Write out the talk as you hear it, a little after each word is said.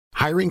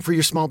Hiring for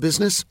your small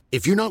business?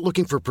 If you're not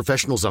looking for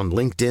professionals on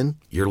LinkedIn,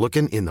 you're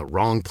looking in the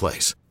wrong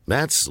place.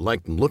 That's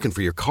like looking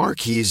for your car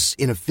keys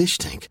in a fish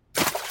tank.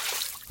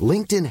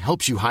 LinkedIn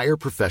helps you hire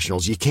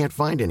professionals you can't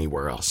find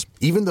anywhere else,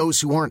 even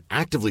those who aren't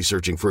actively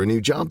searching for a new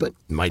job but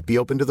might be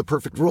open to the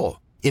perfect role.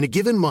 In a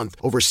given month,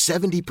 over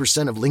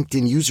 70% of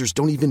LinkedIn users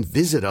don't even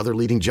visit other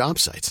leading job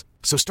sites.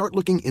 So start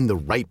looking in the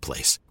right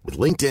place. With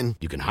LinkedIn,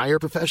 you can hire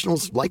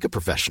professionals like a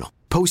professional.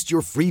 Post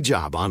your free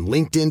job on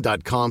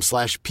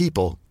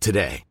linkedin.com/people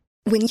today.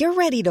 When you're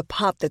ready to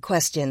pop the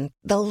question,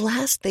 the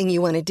last thing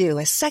you want to do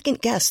is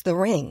second-guess the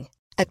ring.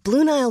 At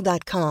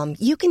BlueNile.com,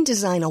 you can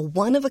design a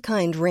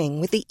one-of-a-kind ring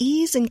with the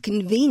ease and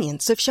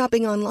convenience of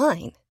shopping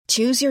online.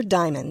 Choose your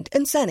diamond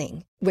and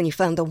setting. When you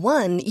find the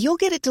one, you'll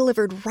get it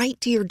delivered right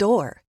to your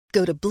door.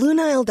 Go to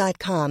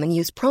BlueNile.com and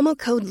use promo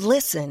code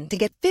LISTEN to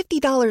get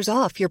 $50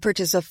 off your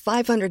purchase of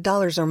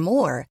 $500 or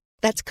more.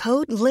 That's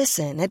code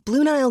LISTEN at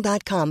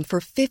BlueNile.com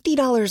for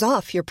 $50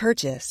 off your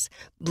purchase.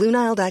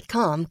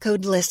 BlueNile.com,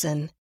 code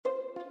LISTEN.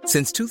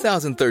 Since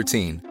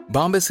 2013,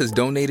 Bombas has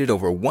donated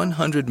over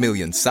 100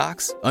 million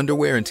socks,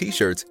 underwear, and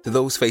T-shirts to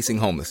those facing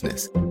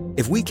homelessness.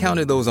 If we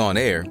counted those on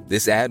air,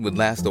 this ad would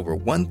last over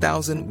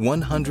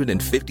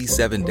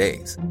 1,157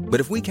 days.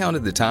 But if we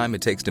counted the time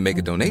it takes to make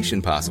a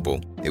donation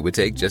possible, it would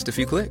take just a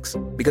few clicks.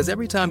 Because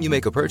every time you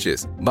make a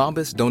purchase,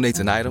 Bombas donates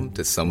an item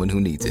to someone who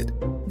needs it.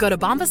 Go to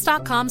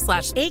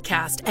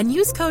bombas.com/ACAST and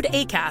use code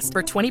ACAST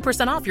for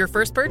 20% off your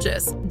first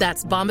purchase.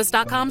 That's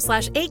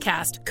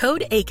bombas.com/ACAST,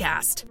 code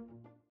ACAST.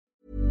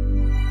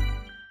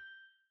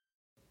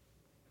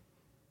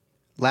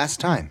 Last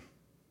time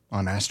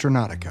on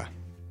Astronautica.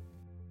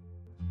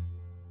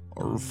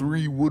 Our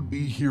three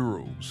would-be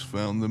heroes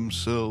found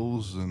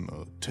themselves in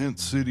a tent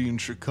city in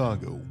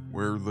Chicago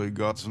where they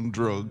got some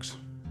drugs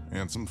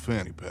and some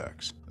fanny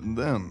packs. And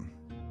then,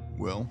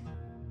 well,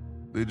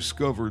 they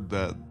discovered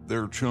that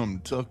their chum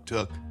Tuk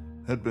Tuk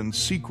had been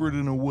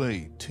secreting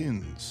away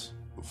tins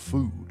of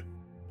food.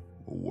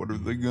 Well, what are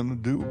they gonna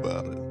do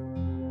about it?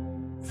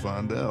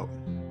 Find out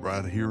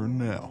right here and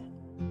now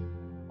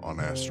on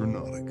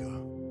Astronautica.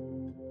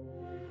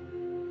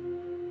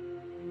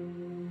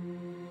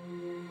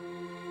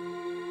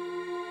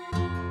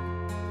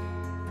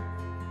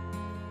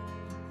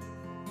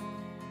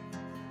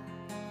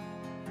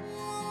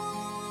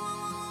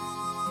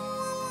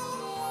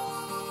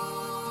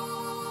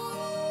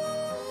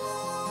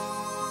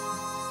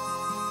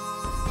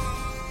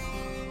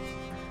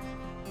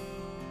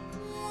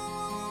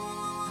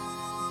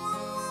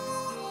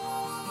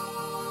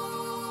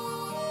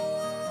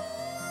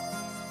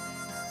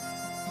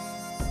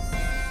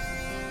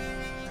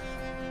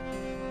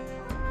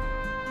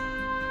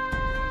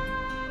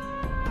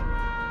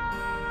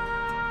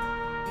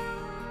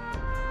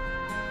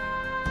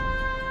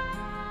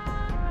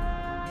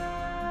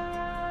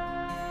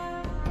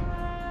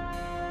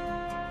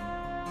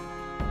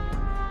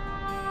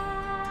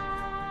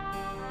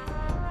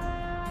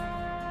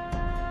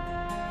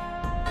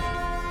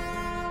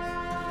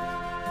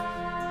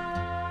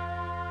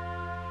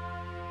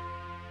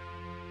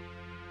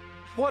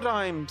 What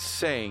I'm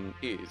saying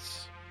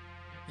is,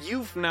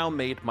 you've now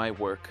made my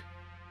work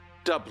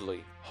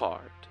doubly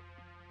hard,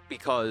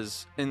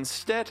 because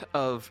instead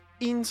of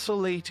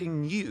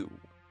insulating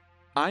you,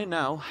 I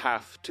now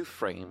have to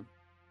frame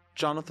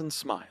Jonathan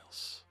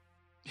Smiles.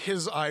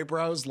 His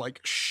eyebrows,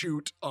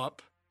 shoot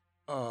up.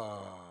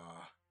 Oh,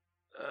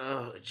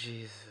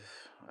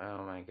 Jesus.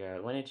 Oh, my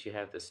God. When did you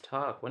have this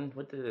talk? When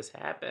did this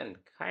happen?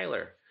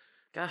 Kyler.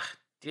 God,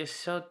 you're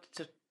so...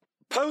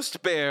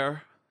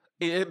 Post-Bear,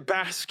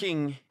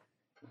 basking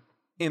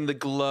in the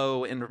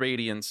glow and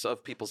radiance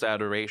of people's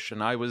adoration,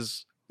 I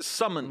was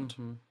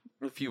summoned,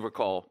 if you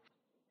recall.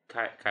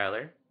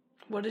 Kyler?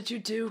 What did you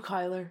do,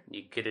 Kyler?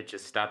 You could have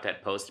just stopped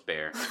at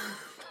Post-Bear.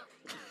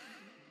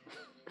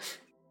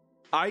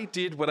 I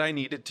did what I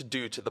needed to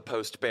do to the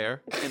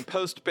Post-Bear. In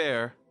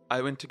Post-Bear,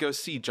 I went to go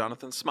see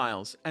Jonathan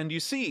Smiles. And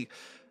you see,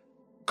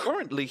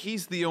 currently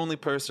he's the only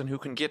person who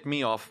can get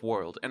me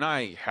off-world, and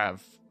I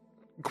have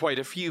quite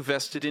a few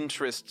vested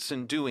interests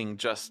in doing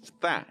just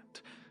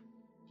that.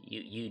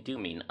 You do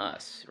mean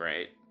us,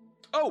 right?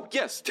 Oh,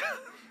 yes.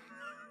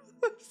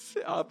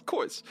 Of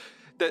course.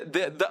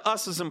 The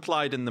us is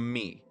implied in the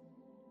me,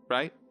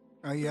 right?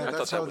 Yeah,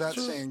 that's how that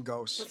saying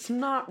goes. It's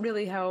not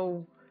really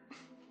how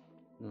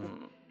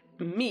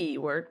me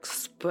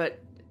works,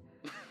 but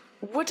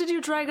what did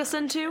you drag us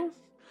into?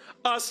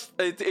 Us.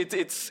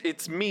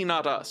 It's me,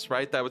 not us,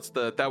 right? That was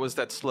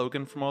that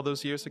slogan from all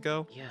those years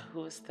ago. Yeah,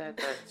 who was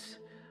that?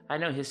 I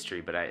know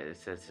history, but I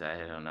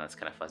don't know. It's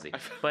kind of fuzzy.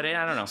 But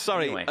I don't know.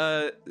 Sorry,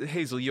 anyway.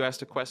 Hazel, you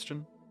asked a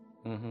question.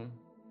 Mm-hmm.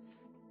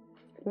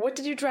 What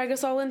did you drag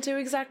us all into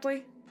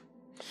exactly?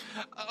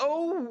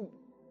 Oh,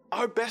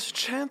 our best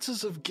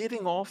chances of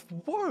getting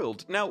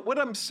off-world. Now, what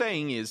I'm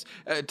saying is,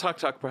 Tuk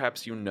Tuk,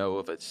 perhaps you know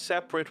of a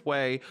separate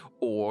way,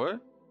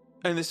 or,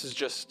 and this is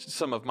just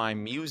some of my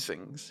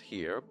musings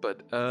here,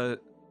 but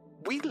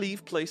we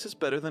leave places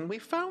better than we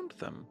found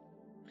them.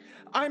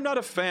 I'm not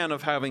a fan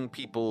of having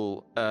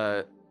people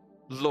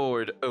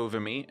lord over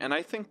me, and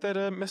I think that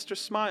Mr.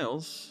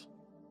 Smiles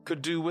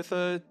could do with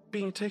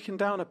being taken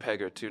down a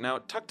peg or two. Now,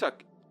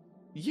 Tuk-Tuk,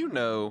 you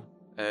know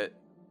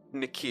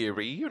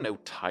Nikiri, you know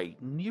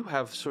Titan. You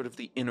have sort of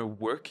the inner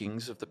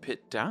workings of the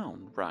pit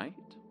down, right?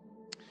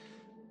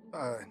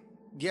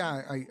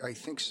 Yeah, I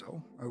think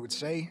so. I would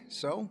say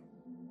so.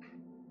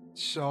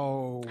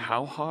 So...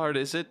 How hard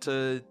is it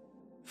to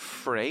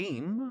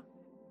frame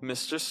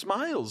Mr.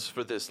 Smiles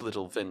for this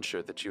little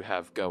venture that you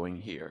have going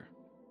here?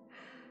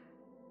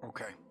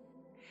 Okay.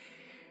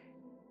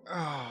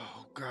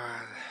 Oh,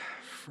 God.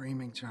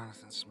 Framing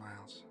Jonathan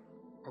Smiles.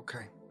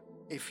 Okay.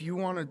 If you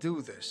want to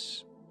do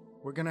this,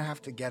 we're going to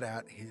have to get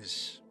at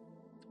his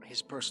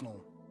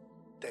personal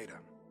data.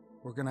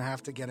 We're going to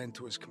have to get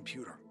into his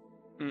computer.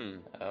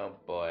 Oh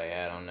boy,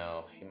 I don't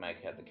know. He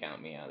might have to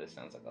count me out. This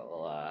sounds like a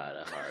lot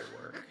of hard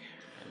work.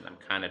 And I'm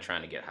kind of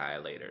trying to get high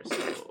later,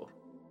 so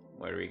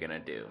what are we going to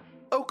do?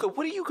 Oka,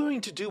 what are you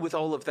going to do with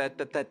all of that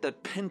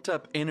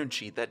pent-up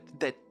energy, that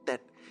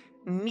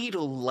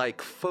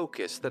needle-like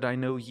focus that I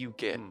know you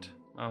get?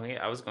 Oh,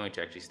 yeah, I was going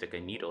to actually stick a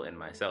needle in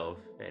myself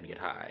and get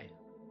high.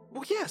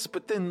 Well, yes,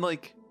 but then,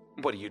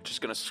 what are you just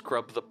going to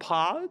scrub the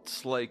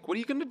pods? What are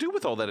you going to do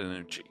with all that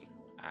energy?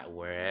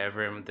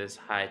 Wherever this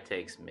high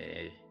takes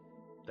me,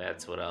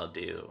 that's what I'll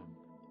do.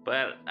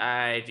 But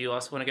I do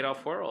also want to get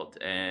off-world,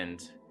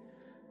 and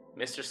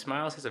Mr.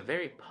 Smiles has a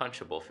very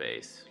punchable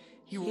face.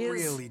 He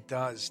really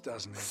does,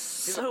 doesn't he? He's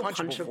so a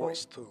punchable punchable.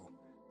 Voice, too.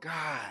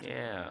 God.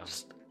 Yeah.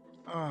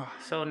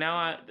 So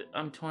now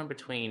I'm torn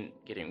between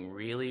getting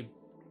really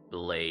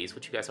blazed,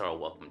 which you guys are all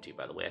welcome to,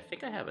 by the way. I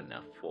think I have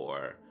enough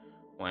for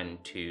 1,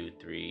 2,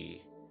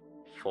 3,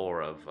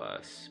 4 of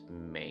us,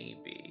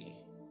 maybe.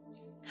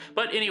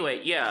 But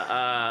anyway,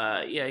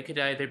 it could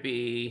either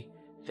be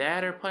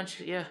that or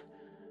punch. Yeah.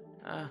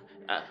 Okay,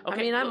 I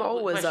mean, I'm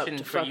always up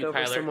to fuck over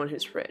Kyler. someone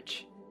who's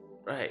rich.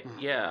 Right.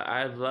 Yeah,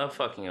 I love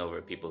fucking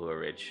over people who are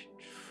rich.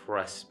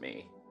 Trust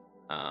me.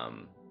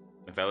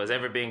 If I was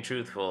ever being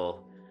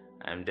truthful,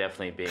 I'm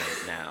definitely being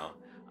it now.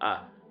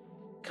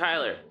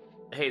 Kyler,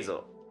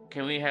 Hazel,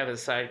 can we have a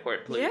side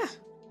court, please? Yeah.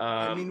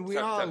 I mean, we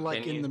are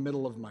in the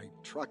middle of my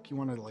truck. You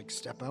want to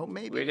step out,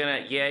 maybe? We're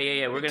gonna,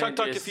 We're gonna.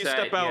 Tuk, if you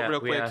step out real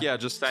quick,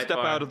 just step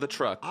out of the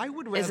truck. I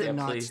would rather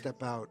not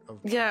step out of.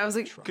 Yeah, I was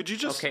like, truck. Could you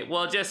just? Okay,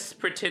 well, just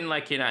pretend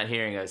like you're not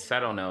hearing us. I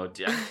don't know.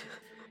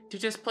 To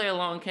just play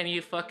along, can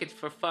you fuck it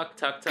for fuck,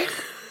 Tuk?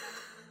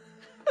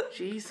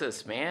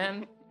 Jesus,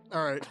 man.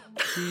 All right.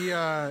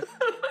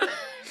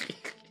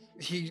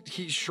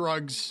 He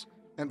shrugs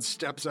and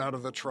steps out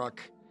of the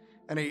truck.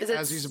 And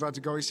as he's about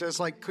to go, he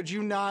says, could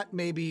you not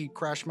maybe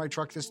crash my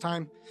truck this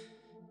time?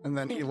 And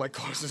then he,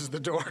 closes the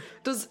door.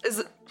 Is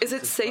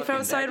it safe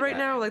outside right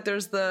now?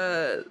 There's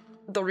the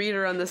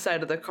reader on the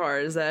side of the car.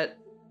 Is that...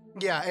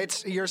 Yeah,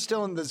 you're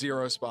still in the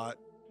 0 spot.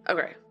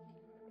 Okay,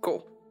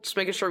 cool. Just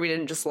making sure we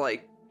didn't just,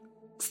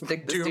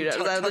 stick this dude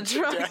outside of the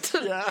truck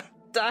to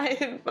die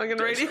in fucking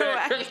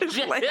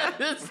radioactive land.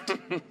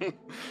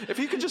 If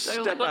you could just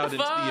step out into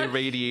the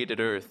irradiated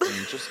earth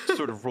and just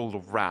sort of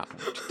roll around.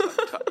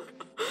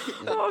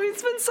 Oh,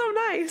 he's been so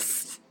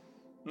nice.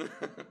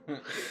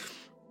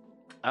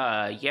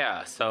 All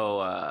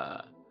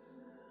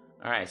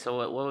right, so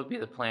what would be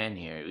the plan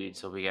here?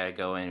 So we gotta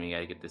go in, we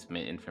gotta get this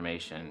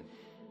information.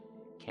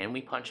 Can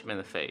we punch him in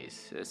the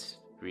face? It's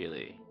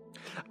really...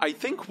 I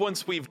think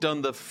once we've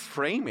done the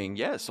framing,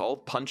 yes, all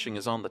punching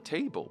is on the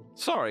table.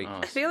 Sorry.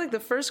 I feel like the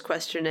first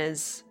question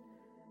is,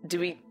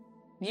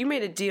 you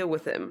made a deal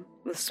with him,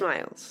 with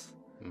Smiles,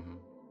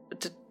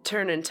 to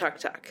turn in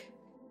Tuk-Tuk.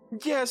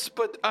 Yes,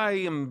 but I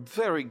am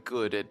very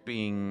good at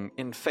being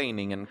in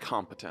feigning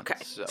incompetence.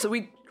 Okay, so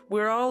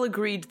we're all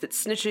agreed that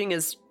snitching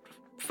is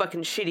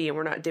fucking shitty and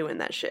we're not doing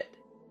that shit.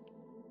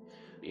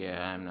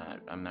 Yeah,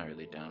 I'm not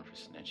really down for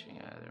snitching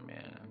either,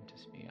 man. I'm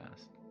just being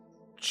honest.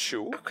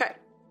 Sure. Okay.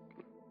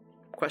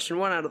 Question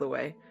 1 out of the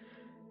way.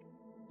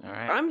 All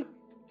right.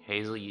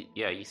 Hazel, you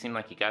seem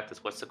like you got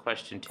this. What's the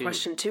question 2?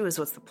 Question 2 is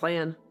what's the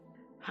plan?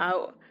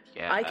 How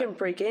I can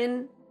break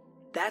in?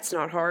 That's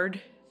not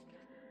hard.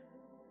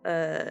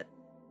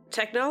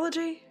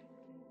 Technology?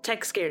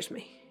 Tech scares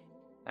me.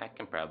 I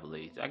can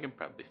probably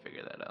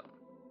figure that out.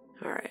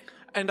 All right.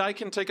 And I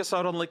can take us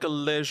out on a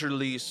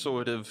leisurely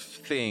sort of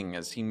thing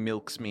as he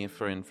milks me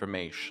for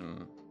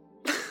information.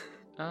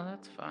 Oh,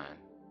 that's fine.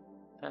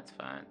 That's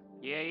fine.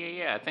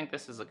 Yeah. I think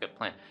this is a good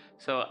plan.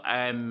 So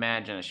I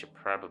imagine I should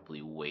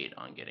probably wait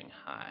on getting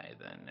high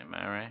then. Am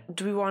I right?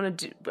 Do we want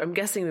to do... I'm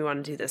guessing we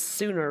want to do this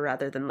sooner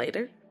rather than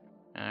later.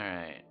 All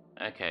right.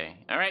 Okay.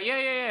 All right.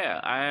 Yeah.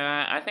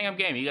 I think I'm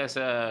game. You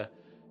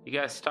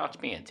guys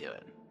talked me into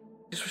it.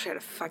 Just wish I had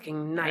a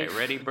fucking knife. All right,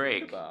 ready,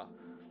 break.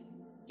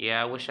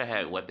 Yeah, I wish I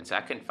had weapons.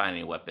 I couldn't find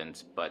any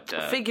weapons, but...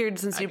 I figured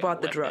since you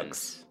bought the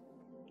drugs.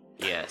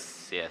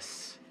 Yes.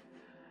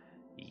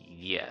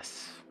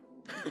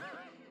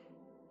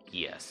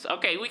 Yes.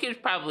 Okay, we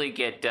could probably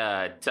get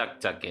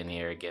Tuk in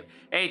here again.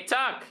 Hey,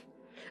 Tuk!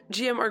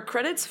 GM, are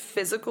credits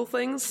physical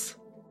things?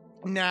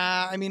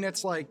 Nah, I mean,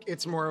 it's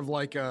more of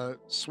a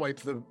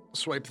swipe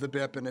the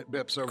bip and it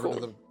bips over to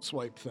the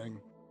swipe thing.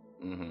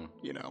 Mm-hmm.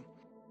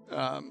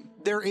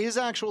 There is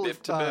actual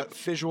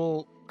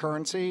visual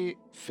currency,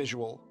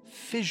 physical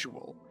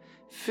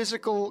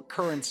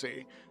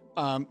currency.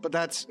 But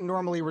that's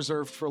normally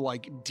reserved for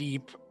like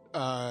deep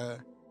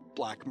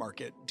black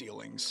market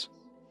dealings.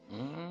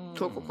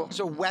 Cool.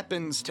 So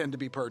weapons tend to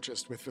be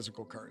purchased with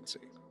physical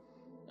currency.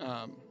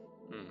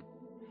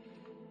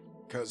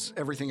 Because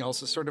everything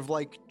else is sort of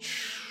like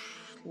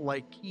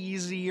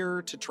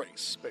easier to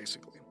trace,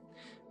 basically.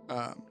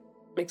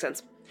 Makes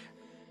sense.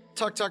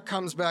 Tuk Tuk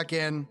comes back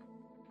in,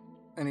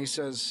 and he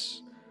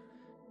says,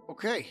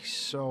 "Okay,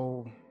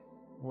 so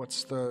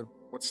what's the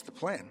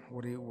plan?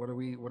 What do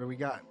we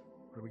got?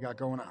 What do we got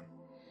going on?"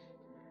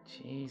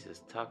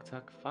 Jesus, Tuk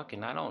Tuk,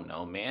 fucking, I don't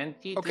know, man.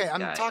 Okay,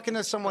 I'm talking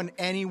to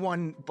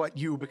anyone but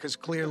you, because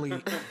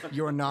clearly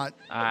you're not.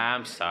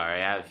 I'm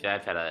sorry.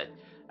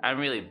 I'm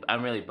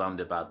really bummed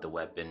about the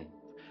weapon.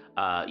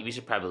 We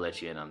should probably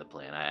let you in on the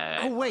plan.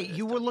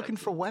 You were looking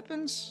for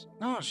weapons?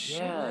 Oh shit.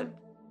 Yeah.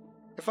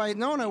 If I had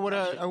known, I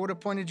would have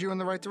pointed you in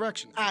the right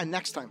direction.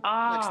 Next time.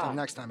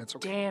 Next time. It's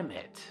okay. Damn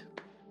it.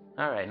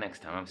 All right,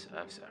 next time. I'm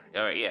sorry.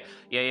 All right,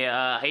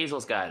 yeah.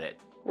 Hazel's got it.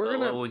 What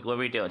are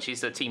we doing?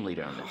 She's the team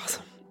leader on this.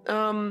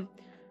 Awesome.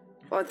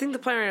 Well, I think the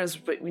plan right now is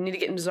we need to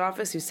get in his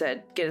office. You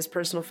said get his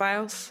personal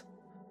files.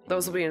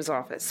 Those will be in his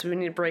office. So we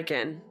need to break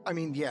in. I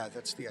mean, yeah,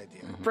 that's the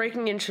idea.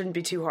 Breaking in shouldn't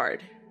be too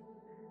hard.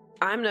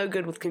 I'm no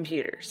good with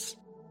computers,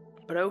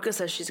 but Oka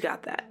says she's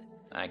got that.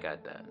 I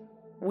got that.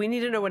 We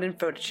need to know what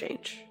info to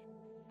change.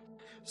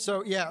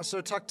 So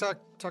Tuk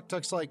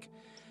Tuk's like,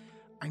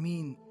 I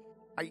mean,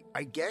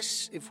 I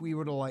guess if we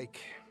were to like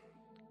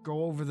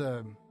go over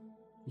the,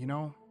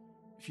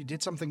 if you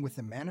did something with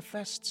the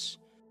manifests,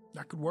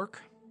 that could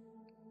work.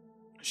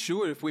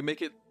 Sure, if we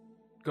make it.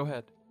 Go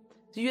ahead.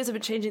 So you guys have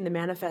been changing the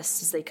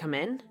manifests as they come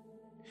in?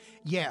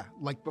 Yeah,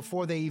 like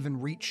before they even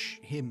reach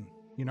him,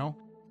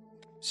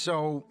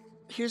 So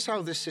here's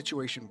how this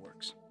situation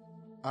works.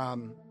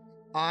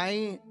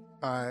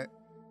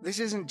 This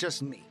isn't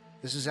just me.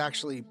 This is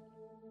actually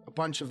a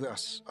bunch of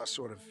us are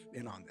sort of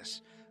in on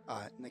this.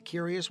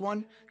 Nakiri is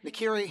one.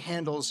 Nakiri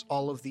handles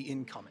all of the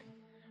incoming.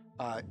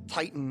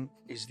 Titan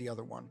is the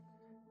other one.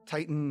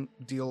 Titan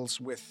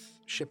deals with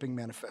shipping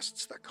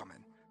manifests that come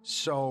in.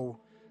 So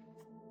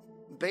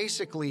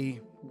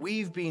basically,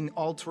 we've been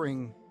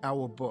altering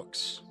our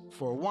books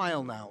for a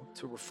while now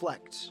to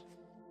reflect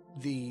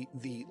the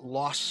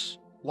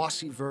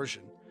lossy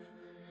version.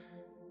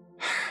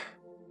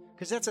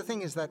 Because that's the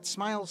thing, is that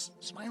Smiles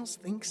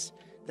thinks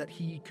that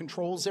he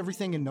controls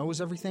everything and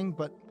knows everything,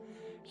 but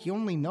he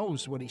only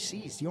knows what he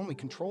sees. He only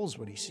controls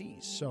what he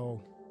sees.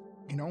 So,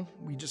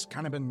 we just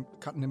kind of been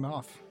cutting him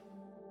off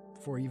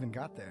before he even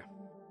got there.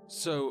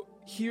 So,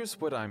 here's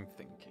what I'm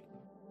thinking.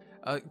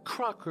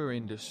 Crocker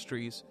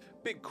Industries,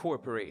 big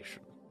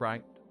corporation,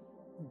 right?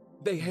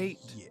 They hate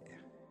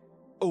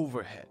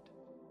overhead.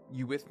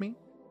 You with me?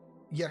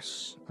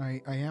 Yes,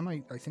 I am.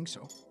 I think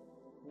so.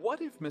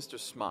 What if Mr.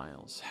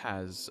 Smiles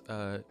has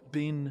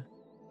been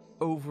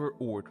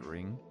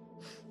over-ordering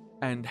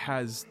and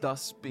has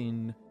thus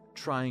been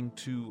trying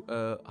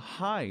to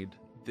hide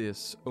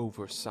this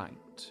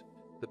oversight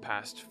the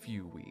past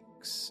few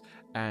weeks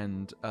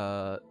and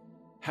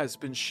has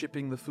been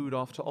shipping the food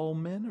off to all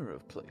manner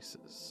of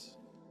places?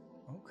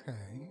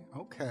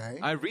 Okay.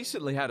 I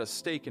recently had a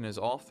steak in his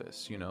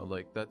office,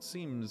 that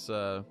seems,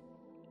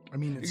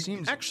 it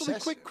seems actually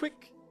excessive.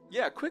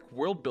 quick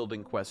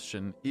world-building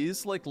question.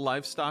 Is,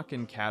 livestock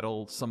and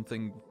cattle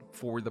something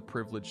for the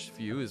privileged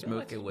few? Is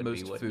most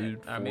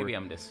food for maybe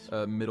I'm just...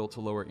 middle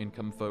to lower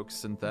income folks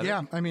synthetic?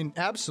 Yeah,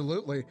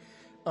 absolutely.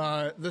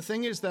 The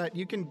thing is that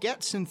you can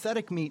get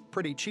synthetic meat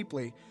pretty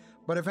cheaply,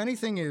 but if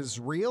anything is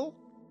real,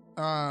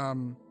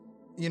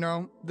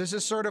 this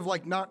is sort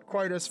of not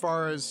quite as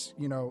far as,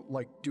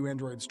 do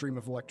androids dream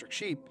of electric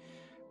sheep,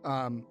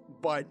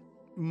 but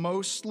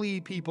mostly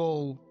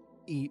people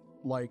eat,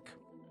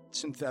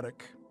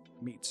 synthetic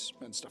meats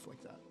and stuff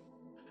like that.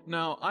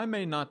 Now, I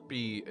may not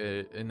be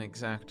an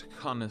exact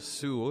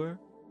connoisseur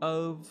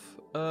of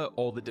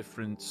all the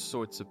different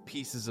sorts of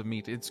pieces of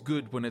meat. It's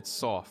good when it's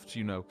soft,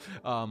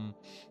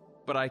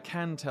 but I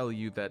can tell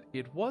you that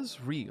it was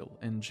real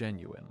and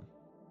genuine.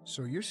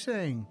 So you're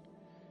saying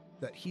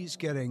that he's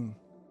getting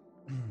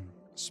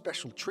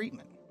special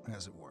treatment,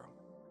 as it were?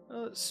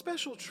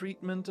 Special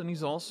treatment, and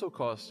he's also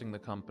costing the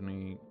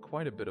company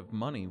quite a bit of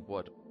money,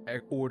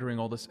 ordering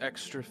all this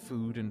extra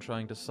food and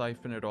trying to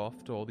siphon it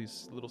off to all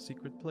these little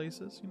secret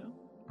places,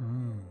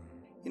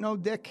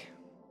 Dick,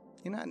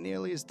 you're not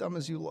nearly as dumb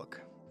as you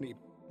look.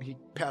 He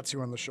pats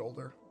you on the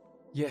shoulder.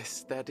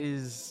 Yes, that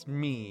is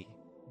me,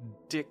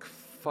 Dick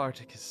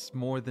Farticus,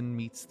 more than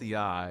meets the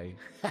eye.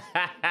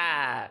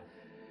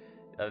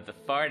 The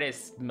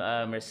fartest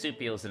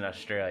marsupials in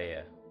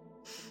Australia.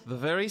 The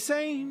very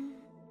same.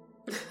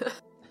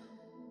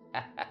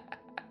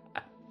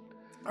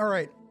 All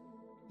right.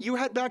 You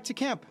head back to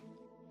camp.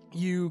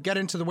 You get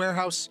into the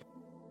warehouse.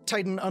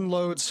 Titan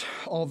unloads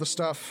all the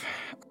stuff.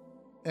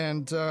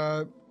 And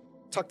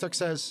Tuk Tuk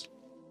says,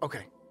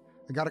 okay,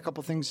 I got a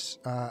couple things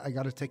I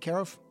got to take care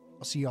of.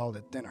 I'll see y'all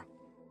at dinner.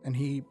 And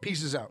he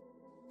pieces out.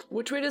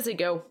 Which way does he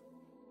go?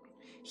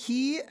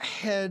 He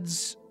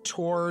heads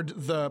toward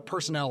the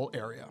personnel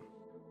area.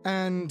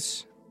 And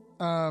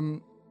a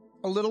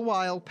little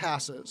while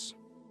passes.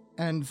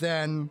 And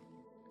then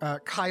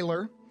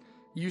Kyler,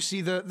 you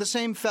see the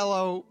same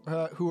fellow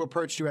who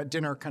approached you at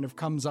dinner kind of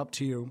comes up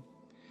to you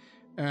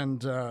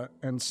and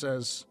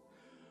says,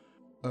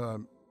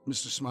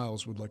 Mr.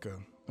 Smiles would like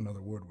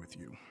another word with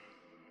you.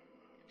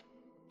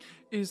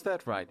 Is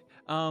that right?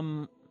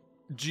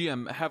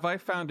 GM, have I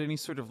found any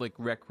sort of like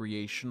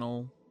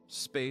recreational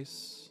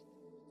space?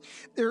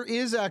 There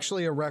is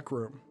actually a rec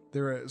room.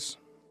 There is.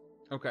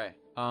 Okay.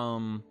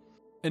 And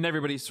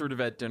everybody's sort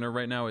of at dinner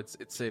right now. It's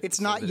safe.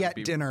 It's not yet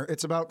dinner.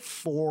 It's about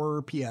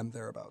 4 p.m.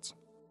 thereabouts.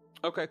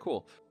 Okay,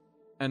 cool.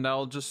 And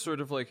I'll just sort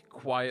of like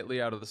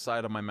quietly out of the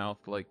side of my mouth,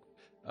 like,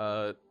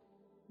 try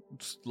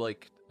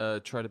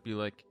to be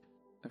like,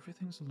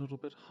 everything's a little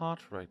bit hot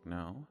right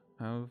now.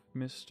 Have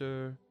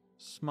Mr.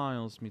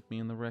 Smiles meet me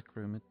in the rec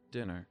room at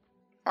dinner.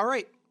 All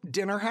right,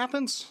 dinner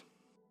happens.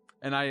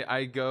 And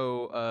I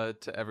go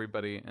to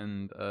everybody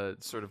and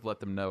sort of let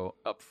them know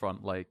up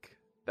front, like,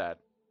 that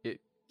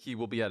he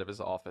will be out of his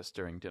office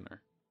during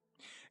dinner.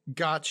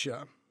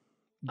 Gotcha.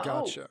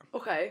 Oh,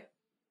 okay.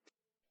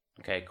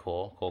 Okay,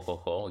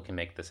 cool. We can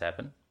make this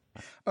happen.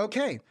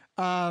 Okay,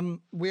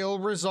 we'll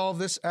resolve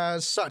this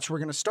as such. We're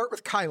going to start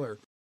with Kyler.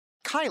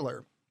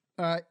 Kyler,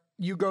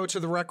 you go to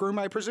the rec room,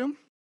 I presume?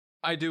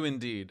 I do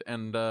indeed,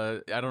 and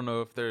I don't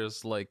know if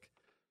there's like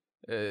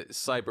a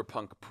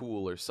cyberpunk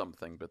pool or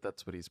something, but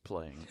that's what he's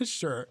playing.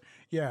 Sure,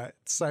 yeah,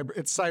 it's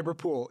cyber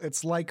pool.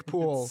 It's like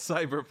pool. It's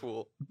cyber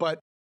pool.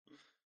 But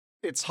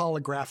it's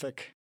holographic,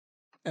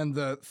 and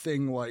the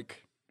thing,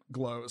 like,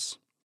 glows.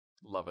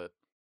 Love it.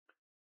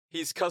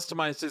 He's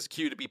customized his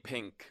queue to be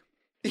pink.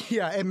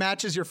 Yeah, it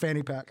matches your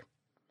fanny pack.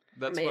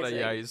 That's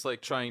Amazing. he's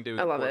like trying to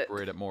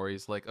incorporate it more.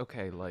 He's like,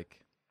 okay, like,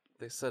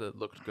 they said it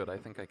looked good. I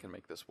think I can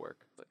make this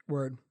work.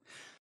 Word.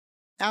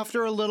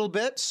 After a little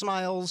bit,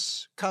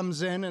 Smiles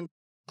comes in and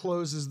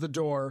closes the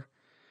door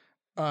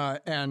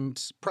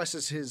and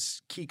presses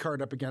his key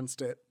card up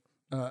against it,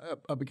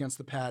 up against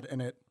the pad,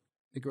 and it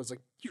goes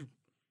like, "Phew,"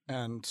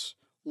 and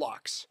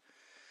locks.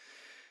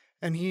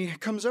 And he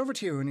comes over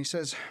to you and he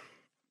says,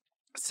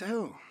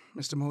 "So,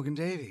 Mr. Morgan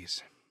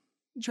Davies,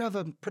 did you have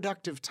a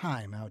productive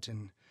time out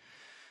in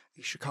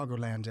the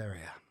Chicagoland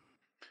area?"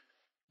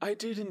 I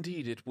did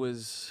indeed. It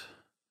was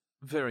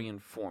very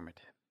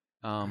informative.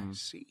 I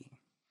see.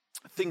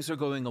 Things are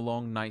going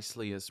along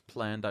nicely as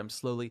planned. I'm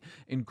slowly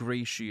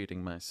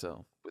ingratiating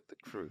myself with the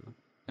crew.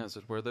 As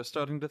it were, they're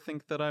starting to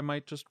think that I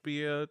might just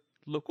be a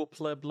local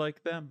pleb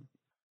like them.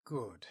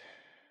 Good.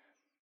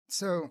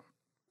 So,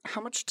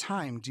 how much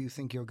time do you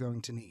think you're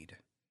going to need?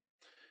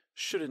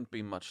 Shouldn't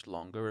be much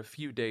longer, a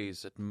few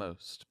days at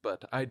most,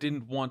 but I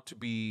didn't want to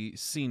be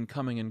seen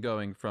coming and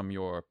going from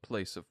your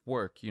place of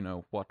work, you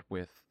know, what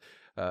with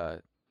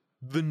the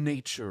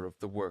nature of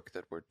the work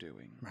that we're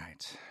doing.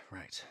 Right.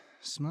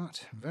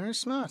 Smart. Very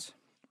smart.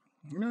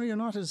 You know, you're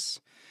not as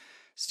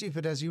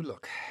stupid as you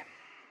look.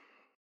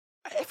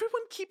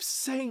 Everyone keeps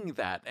saying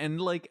that,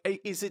 and, like,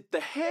 is it the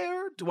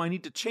hair? Do I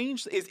need to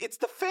change? It's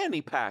the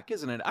fanny pack,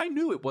 isn't it? I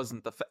knew it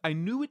wasn't I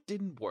knew it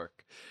didn't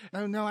work.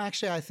 No,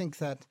 actually, I think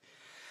that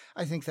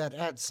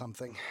adds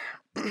something.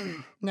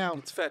 Now...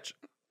 It's fetch.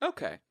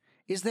 Okay.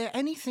 Is there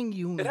anything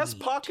you need? It has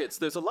pockets.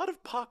 There's a lot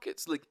of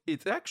pockets. Like,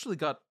 it's actually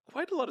got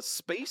quite a lot of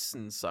space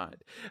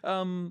inside.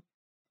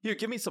 Here,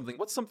 give me something.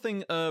 What's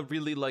something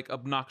really, like,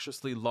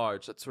 obnoxiously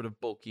large that's sort of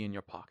bulky in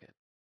your pocket?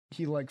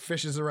 He, like,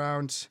 fishes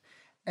around,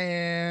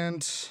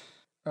 and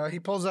he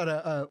pulls out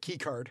a key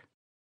card.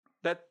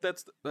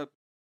 That's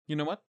you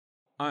know what?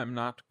 I'm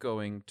not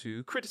going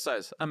to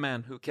criticize a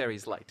man who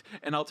carries light.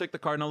 And I'll take the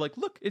card and I'll like,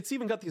 look, it's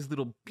even got these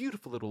little,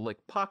 beautiful little,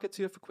 like, pockets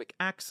here for quick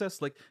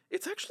access. Like,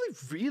 it's actually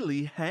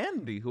really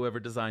handy,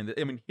 whoever designed it.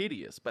 I mean,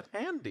 hideous, but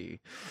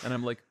handy. And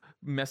I'm, like,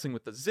 messing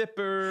with the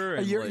zipper.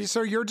 And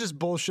so you're just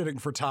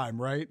bullshitting for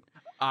time, right?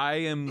 I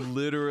am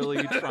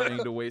literally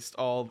trying to waste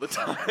all the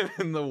time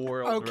in the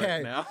world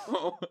right now.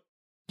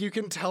 You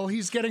can tell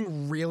he's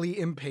getting really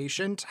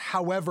impatient.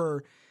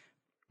 However,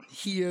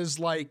 he is,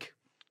 like...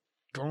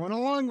 going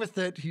along with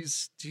it.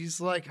 He's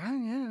like, oh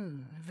yeah,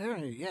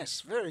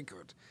 very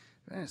good.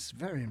 That's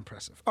very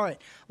impressive. All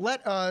right,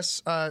 let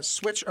us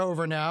switch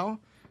over now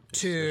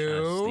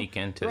to sneak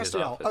into his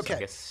office. Okay, I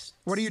guess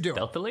what are you doing?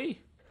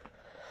 Stealthily?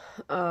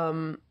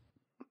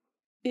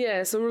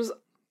 Yeah. So it was,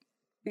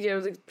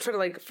 try to,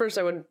 like, first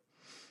I would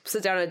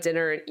sit down at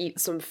dinner and eat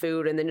some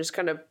food, and then just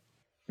kind of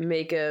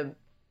make a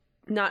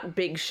not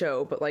big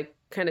show, but, like,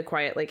 kind of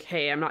quiet. Like,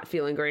 hey, I'm not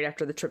feeling great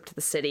after the trip to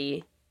the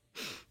city.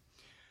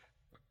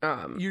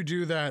 You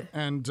do that,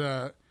 and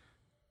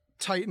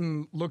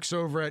Titan looks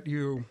over at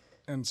you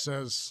and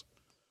says,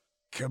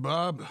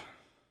 "Kebab?"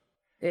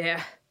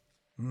 Yeah.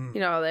 You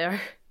know how they are.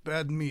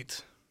 Bad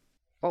meat.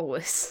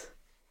 Always.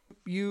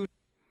 You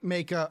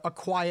make a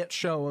quiet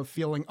show of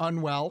feeling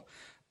unwell.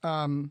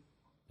 And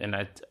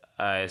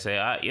I say,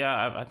 I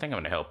think I'm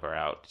going to help her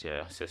out.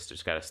 Yeah,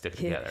 sister's got to stick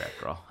together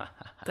after all.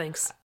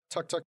 Thanks.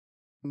 Tuck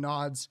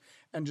nods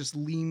and just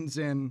leans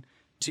in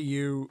to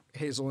you,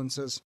 Hazel, and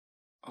says,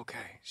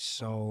 "Okay,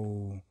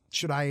 so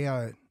Should I,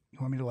 you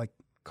want me to, like,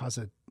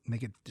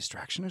 make a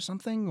distraction or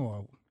something,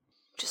 or?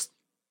 Just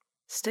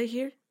stay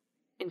here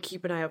and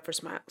keep an eye out for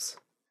Smiles.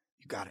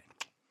 You got it.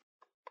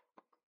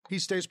 He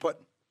stays put.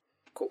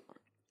 Cool.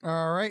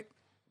 All right.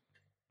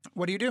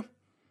 What do you do?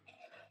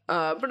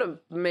 I'm gonna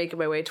make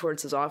my way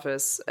towards his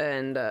office,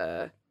 and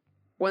I'll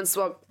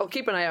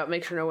keep an eye out,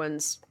 make sure no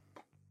one's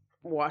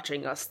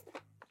watching us.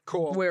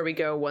 Cool. Where we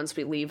go once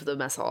we leave the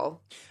mess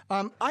hall.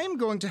 I am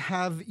going to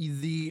have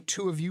the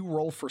two of you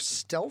roll for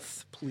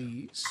stealth,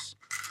 please.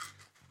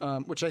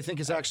 Which I think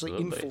is actually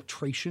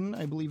infiltration,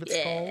 I believe it's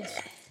called.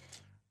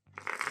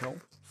 Roll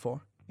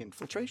for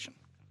infiltration.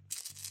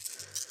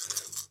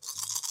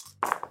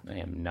 I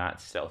am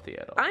not stealthy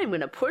at all. I'm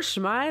going to push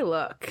my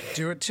luck.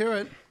 Do it to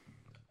it.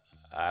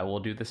 I will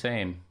do the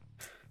same.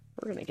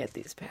 We're going to get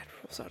these bad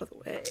rolls out of the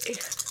way.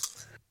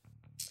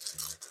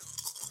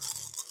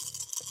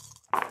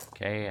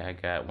 Okay, I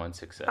got 1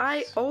 success.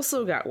 I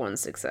also got 1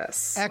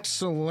 success.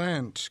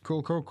 Excellent.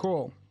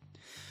 Cool.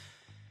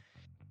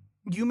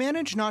 You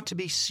manage not to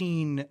be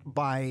seen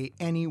by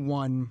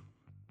anyone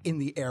in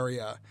the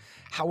area.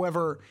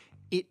 However,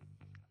 it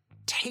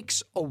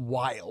takes a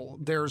while.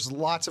 There's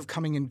lots of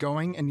coming and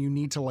going, and you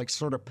need to, like,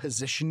 sort of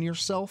position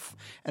yourself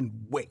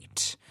and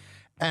wait.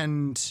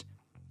 And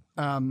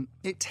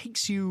it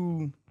takes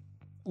you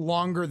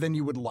longer than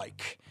you would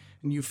like.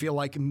 And you feel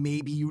like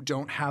maybe you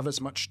don't have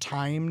as much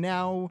time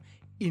now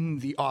in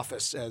the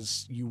office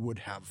as you would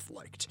have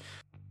liked.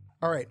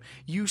 All right,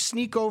 you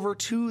sneak over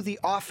to the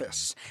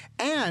office,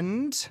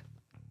 and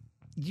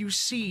you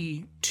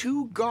see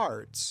 2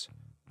 guards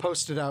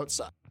posted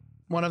outside.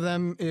 One of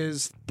them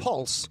is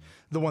Pulse,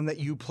 the one that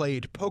you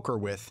played poker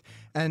with,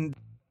 and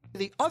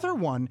the other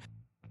one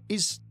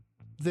is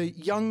the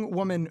young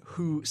woman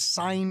who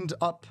signed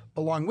up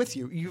along with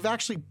you. You've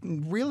actually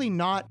really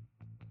not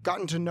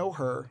gotten to know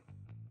her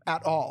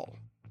at all,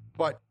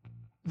 but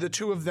the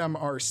 2 of them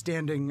are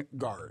standing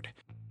guard.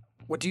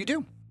 What do you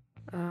do?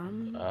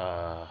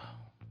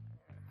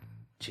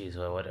 Geez,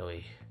 what do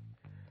we?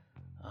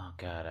 Oh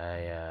God,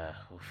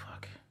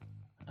 fuck.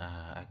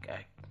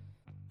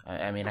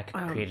 I mean, I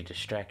could create a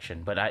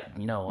distraction, but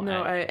I'm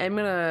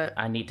gonna.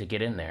 I need to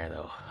get in there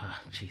though.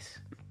 Jeez.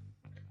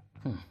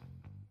 I'm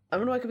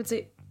gonna walk up and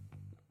say,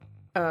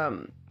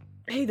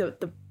 hey,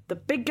 the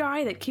big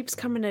guy that keeps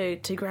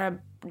coming to grab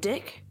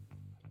Dick,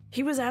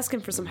 he was asking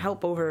for some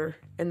help over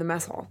in the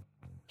mess hall.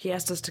 He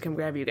asked us to come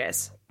grab you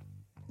guys.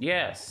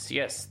 Yes,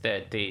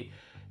 that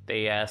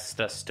they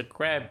asked us to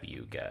grab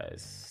you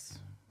guys.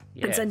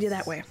 Yes. And send you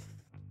that way.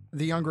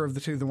 The younger of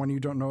the 2, the one you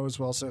don't know as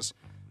well, says,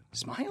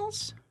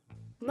 Smiles?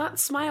 Not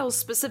Smiles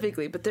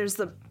specifically, but there's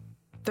the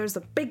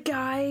big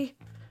guy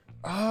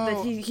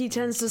that he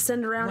tends to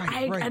send around.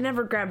 Right. I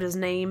never grabbed his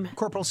name.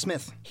 Corporal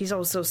Smith. He's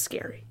always so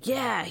scary.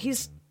 Yeah,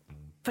 he's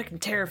fucking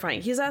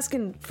terrifying. He's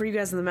asking for you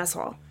guys in the mess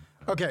hall.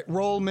 Okay,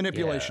 roll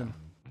manipulation.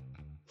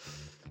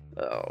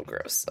 Yeah. Oh,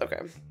 gross.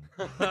 Okay.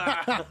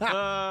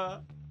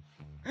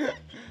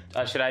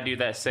 Should I do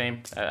that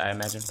same? I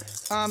imagine.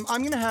 I'm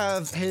gonna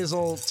have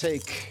Hazel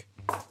take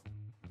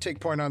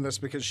point on this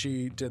because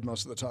she did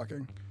most of the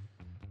talking.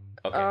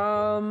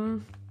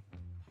 Okay.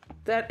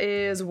 That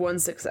is 1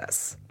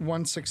 success.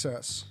 1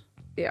 success.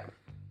 Yeah.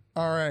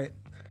 All right.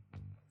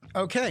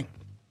 Okay.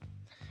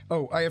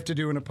 Oh, I have to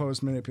do an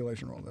opposed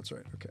manipulation roll. That's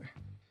right. Okay.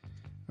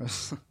 I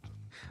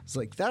was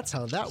like, that's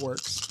how that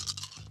works.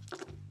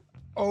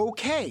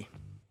 Okay.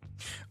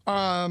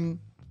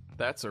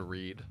 That's a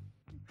read.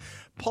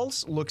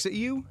 Pulse looks at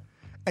you,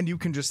 and you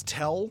can just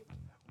tell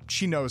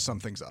she knows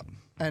something's up.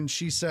 And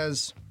she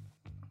says,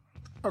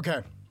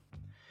 okay.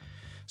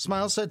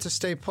 Smile said to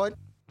stay put.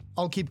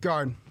 I'll keep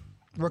guard.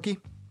 Rookie,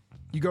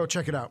 you go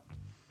check it out.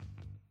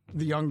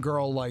 The young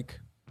girl,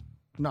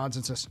 nods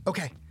and says,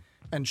 okay.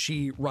 And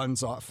she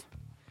runs off.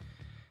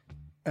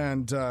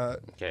 And,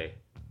 okay.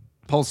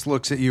 Pulse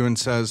looks at you and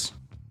says,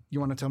 you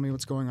want to tell me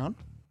what's going on?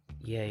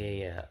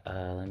 Yeah.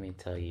 Let me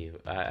tell you.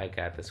 I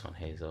got this one,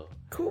 Hazel.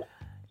 Cool.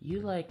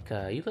 You look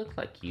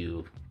like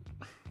you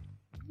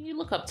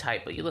look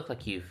uptight, but you look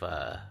like you've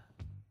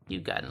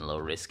gotten a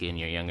little risky in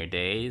your younger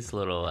days. A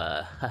little,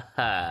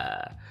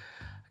 how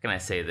can I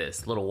say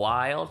this? A little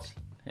wild,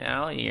 you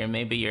know?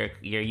 Your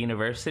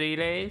university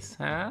days,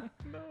 huh?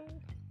 No.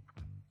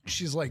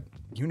 She's like,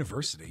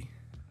 university?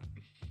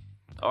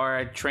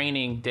 Or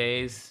training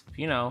days,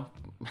 you know.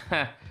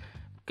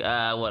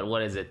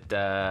 What is it?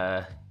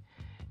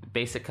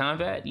 Basic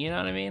combat, you know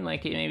what I mean?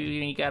 Like, maybe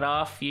when you got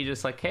off, you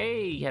just like,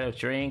 hey, you had a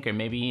drink, or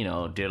maybe,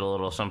 did a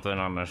little something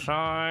on the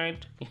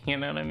side. You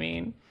know what I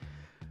mean?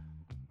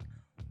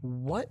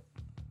 What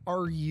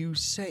are you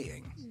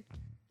saying?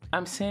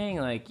 I'm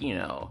saying,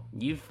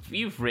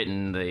 you've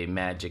written the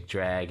Magic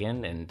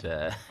Dragon and,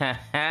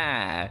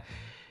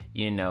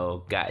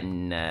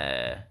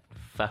 gotten,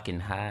 fucking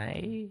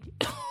high.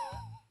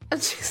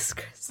 Jesus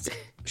Christ.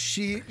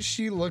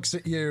 She looks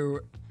at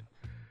you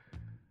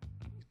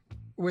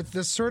with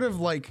this sort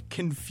of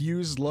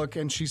confused look,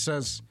 and she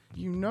says,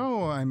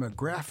 I'm a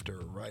grafter,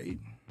 right?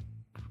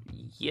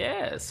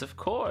 Yes, of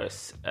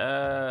course.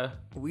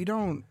 We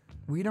don't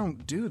We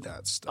don't do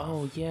that stuff.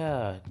 Oh,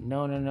 yeah.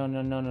 No.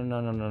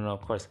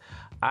 Of course.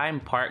 I'm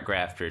part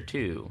grafter,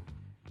 too.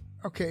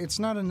 Okay, it's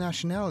not a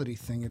nationality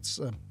thing. It's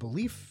a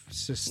belief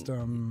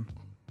system.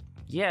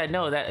 Yeah,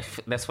 no,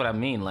 that's what I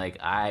mean. Like,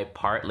 I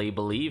partly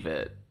believe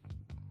it.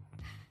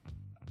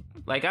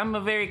 Like, I'm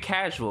a very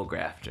casual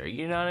grafter.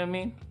 You know what I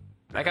mean?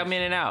 Like, I'm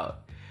in and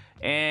out.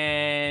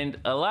 And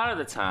a lot of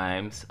the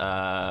times,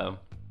 I'm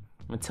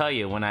going to tell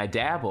you, when I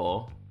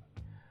dabble...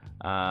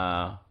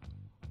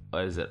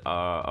 what is it?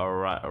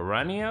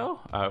 Araneo?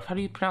 How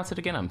do you pronounce it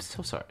again? I'm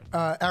so sorry.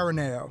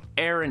 Araneo.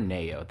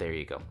 Araneo. There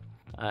you go.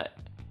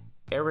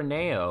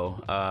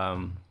 Araneo.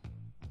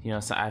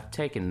 So I've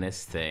taken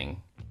this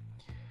thing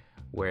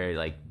where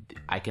like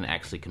I can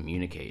actually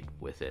communicate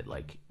with it,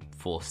 like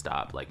full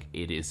stop. Like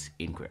it is.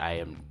 I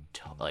am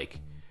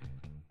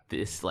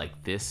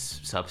this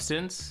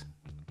substance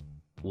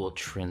will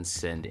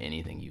transcend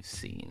anything you've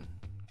seen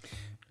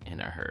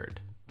and heard.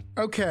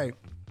 Okay.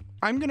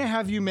 I'm going to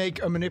have you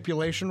make a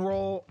manipulation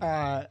roll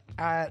I'm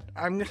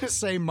going to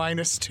say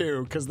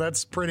 -2, because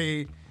that's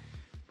pretty...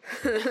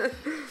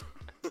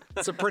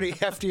 It's a pretty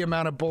hefty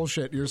amount of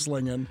bullshit you're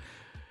slinging.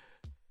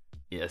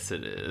 Yes,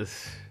 it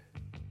is.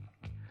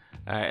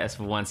 All right, that's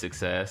for one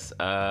success.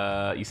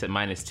 You said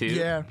 -2?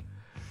 Yeah.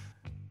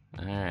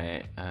 All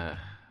right. I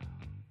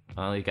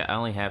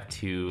only have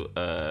 2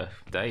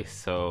 dice,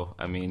 so,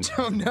 I mean...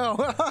 Oh, no.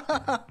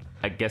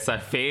 I guess I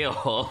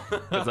fail.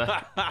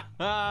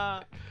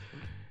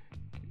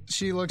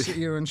 She looks at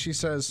you and she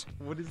says,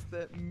 "What does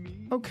that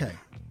mean?" Okay.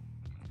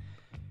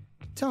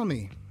 Tell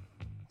me,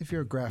 if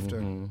you're a grafter,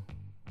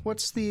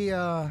 what's the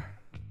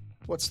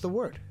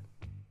word?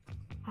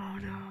 Oh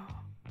no.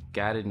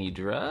 Got any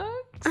drugs?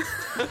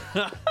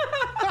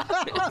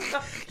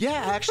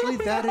 Yeah, actually,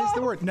 that is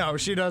the word. No,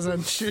 she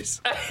doesn't. She's...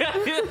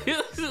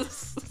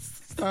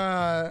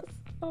 Oh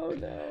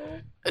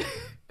no.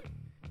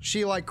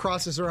 She like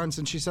crosses her arms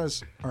and she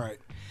says, "All right.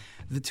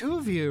 The two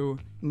of you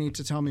need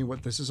to tell me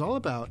what this is all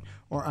about,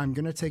 or I'm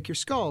going to take your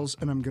skulls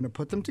and I'm going to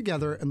put them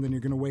together, and then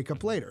you're going to wake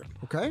up later,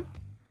 okay?"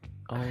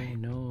 Oh,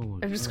 no.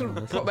 I'm just going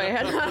to put my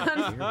head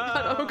on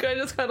okay,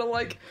 just kind of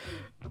like,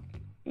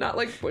 not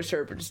like push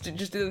her, but just do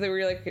the thing where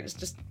you're like, okay,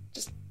 just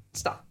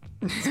stop.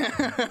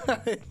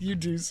 You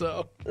do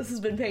so. This has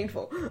been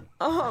painful.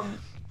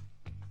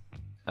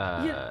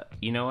 Yeah.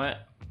 You know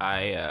what?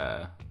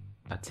 I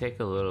take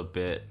a little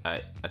bit,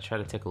 I try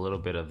to take a little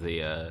bit of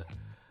the...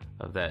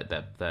 of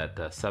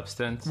that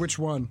substance. Which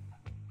one?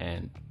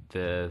 And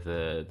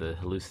the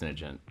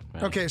hallucinogen.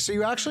 Right? Okay, so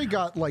you actually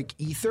got like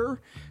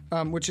ether,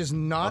 which is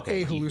not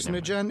a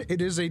hallucinogen.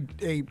 It is a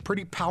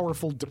pretty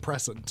powerful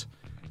depressant.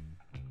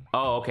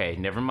 Oh, okay.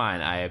 Never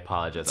mind. I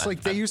apologize. It's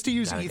like they used to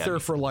use ether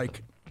for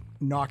like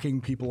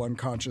knocking people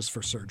unconscious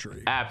for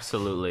surgery.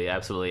 Absolutely.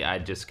 I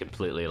just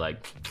completely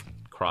like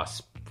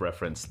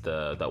cross-referenced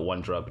the one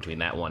drug between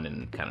that one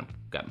and kind of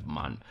got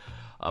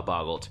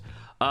boggled.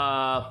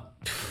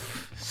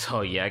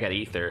 So yeah, I got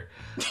ether.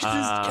 Just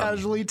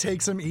casually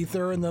take some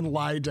ether and then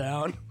lie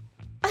down.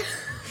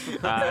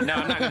 No, I'm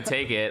not gonna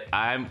take it.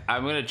 I'm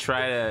gonna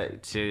try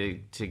to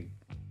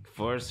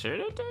force her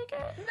to take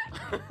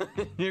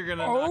it. You're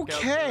gonna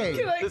okay.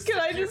 Can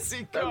I just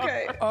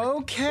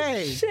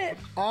Okay. Shit.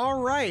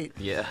 All right.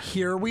 Yeah.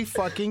 Here we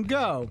fucking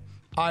go.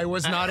 I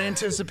was not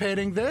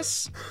anticipating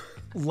this.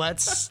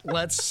 Let's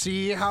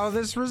see how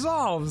this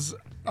resolves.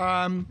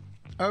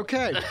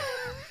 Okay.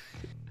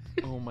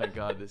 Oh my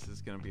god, this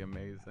is gonna be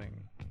amazing.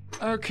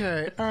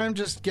 Okay, I'm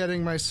just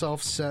getting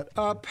myself set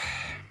up.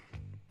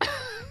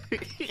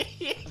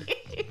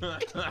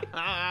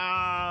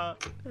 Oh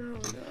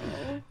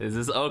no. This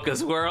is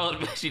Oka's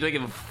world. She don't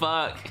give a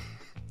fuck.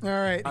 All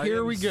right,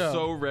 here we go.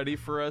 So ready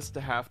for us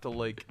to have to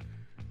like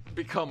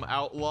become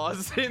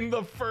outlaws in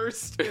the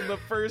first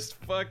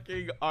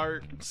fucking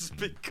arc. Just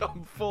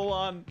become full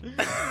on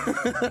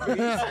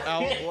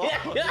outlaws.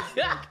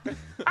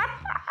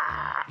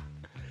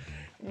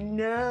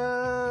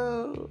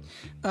 No.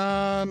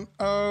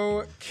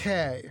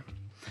 Okay.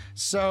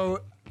 So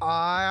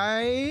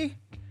I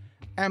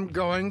am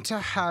going to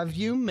have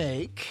you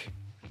make...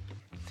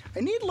 I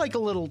need like a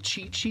little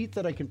cheat sheet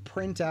that I can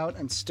print out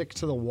and stick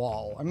to the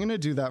wall. I'm going to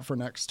do that for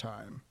next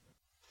time.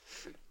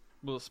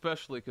 Well,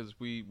 especially because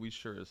we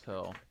sure as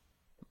hell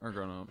are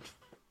gonna...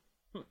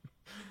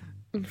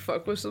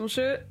 Fuck with some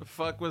shit?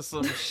 Fuck with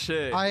some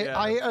shit.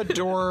 I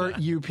adore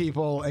you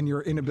people and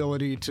your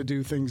inability to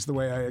do things the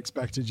way I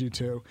expected you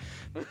to.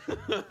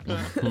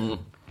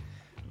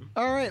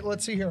 All right,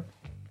 let's see here.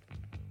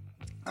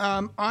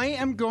 I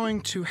am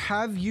going to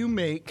have you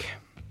make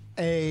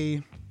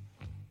a...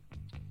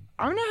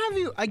 I'm gonna have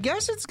you... I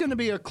guess it's gonna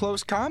be a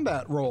close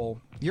combat roll.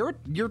 This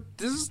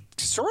is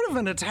sort of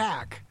an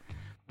attack.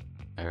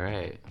 All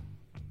right.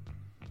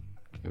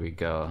 Here we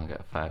go. I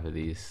got 5 of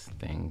these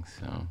things,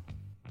 so...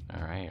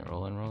 All right,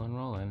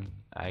 rolling.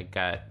 I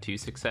got 2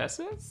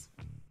 successes.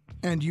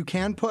 And you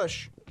can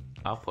push.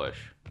 I'll push.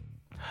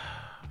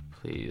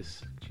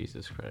 Please,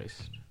 Jesus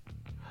Christ.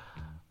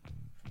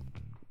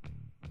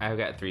 I've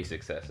got 3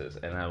 successes,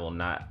 and I will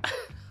not...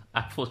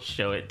 I will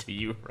show it to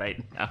you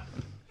right now.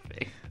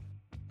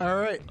 All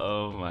right.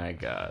 Oh my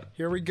god.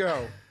 Here we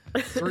go.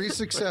 3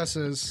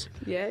 successes.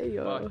 Yeah,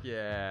 Fuck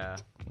yeah.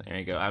 There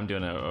you go. I'm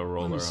doing a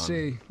roller Let me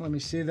see. Let me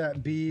see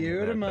that.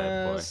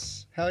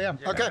 Beautimus. Hell yeah.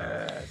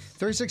 Okay.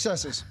 3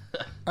 successes.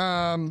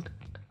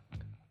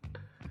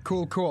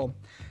 Cool.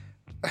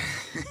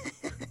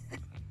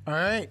 All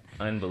right.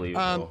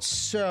 Unbelievable.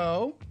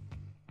 So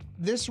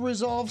this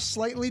resolves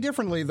slightly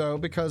differently, though,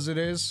 because it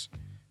is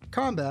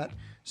combat.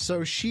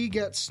 So she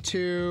gets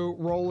to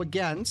roll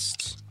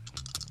against.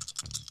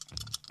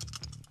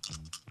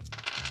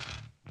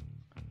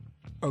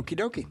 Okie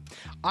dokie.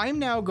 I'm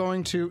now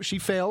going to. She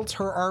failed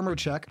her armor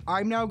check.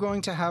 I'm now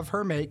going to have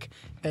her make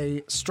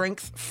a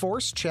strength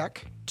force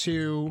check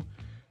to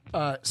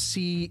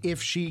see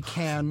if she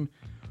can,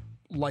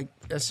 like,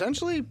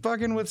 essentially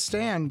fucking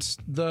withstand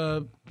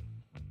the.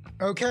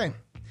 Okay.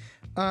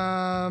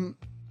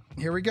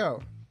 Here we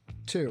go.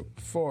 2,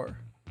 4,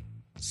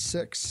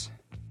 6.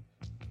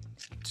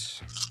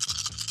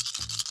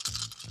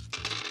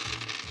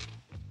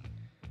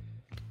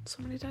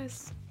 So many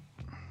dice.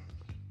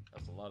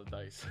 That's a lot of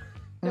dice.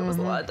 That was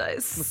a lot of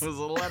dice. That was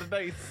a lot of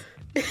dice.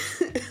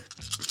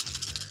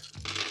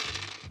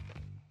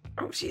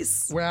 Oh,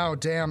 jeez. Wow,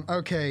 damn.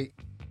 Okay.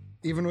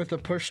 Even with the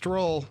pushed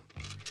roll,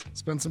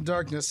 it's been some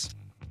darkness.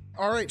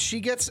 All right, she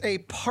gets a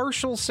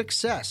partial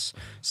success.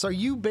 So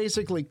you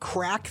basically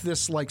crack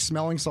this, like,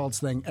 smelling salts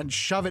thing and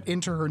shove it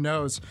into her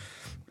nose,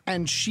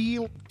 and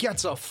she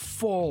gets a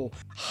full,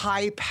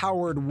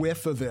 high-powered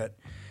whiff of it,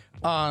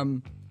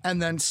 and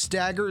then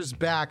staggers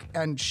back,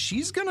 and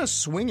she's gonna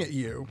swing at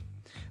you.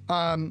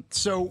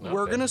 So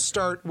we're gonna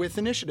start with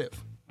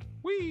initiative.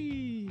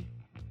 Whee!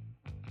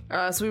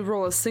 So we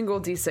roll a single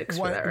d6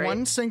 for that, right?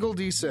 One single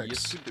d6.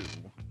 Yes, you do.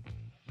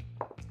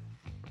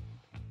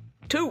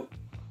 2.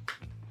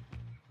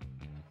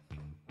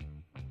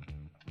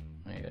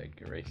 I gotta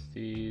erase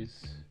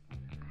these.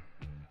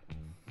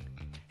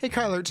 Hey,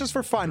 Kyler, just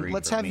for fun, 3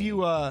 let's for have me.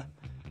 you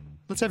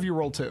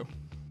roll 2.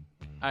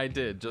 I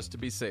did, just to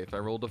be safe. I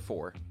rolled a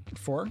 4.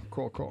 4?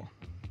 Cool. All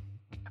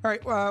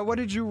right, what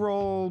did you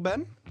roll,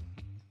 Ben?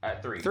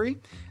 3. 3?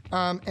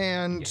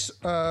 And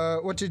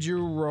what did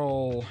you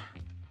roll,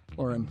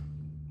 Lauren?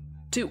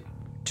 2.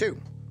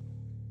 2.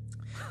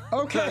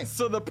 Okay.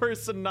 So the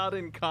person not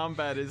in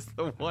combat is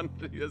the one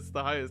that has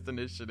the highest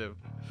initiative.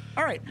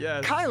 All right.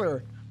 Yes.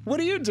 Kyler, what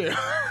do you do?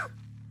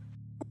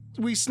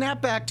 We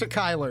snap back to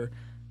Kyler.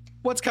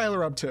 What's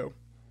Kyler up to?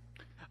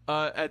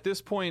 At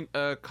this point,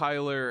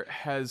 Kyler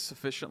has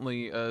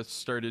sufficiently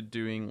started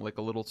doing like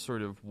a little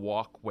sort of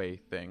walkway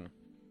thing,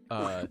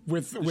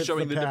 With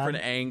showing the pad?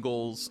 different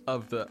angles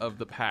of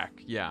the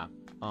pack. Yeah.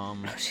 Oh,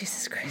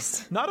 Jesus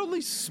Christ. Not only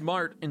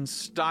smart and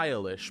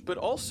stylish, but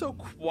also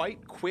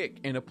quite quick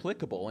and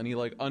applicable. And he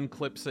like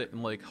unclips it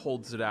and like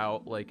holds it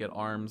out like at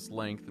arm's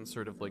length and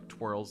sort of like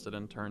twirls it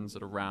and turns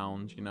it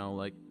around. You know,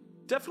 like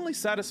definitely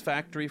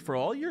satisfactory for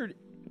all your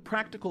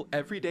practical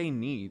everyday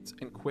needs,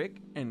 and quick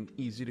and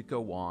easy to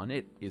go on.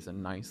 It is a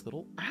nice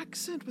little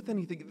accent with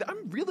anything.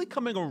 I'm really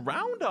coming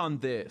around on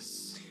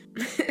this.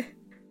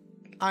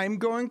 I'm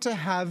going to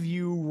have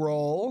you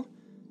roll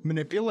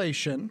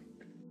manipulation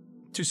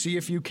to see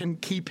if you can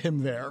keep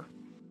him there.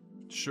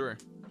 Sure.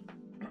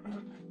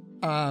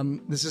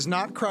 This is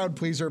not crowd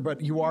pleaser,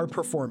 but you are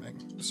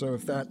performing, so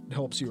if that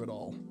helps you at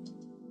all.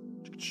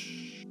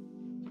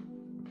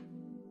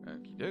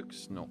 Okie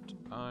dokes, not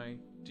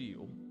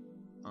ideal.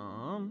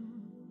 I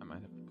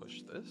might have to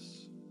push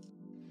this.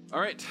 All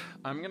right,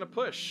 I'm gonna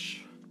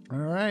push. All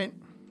right.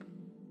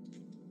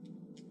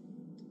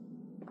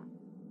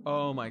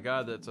 Oh my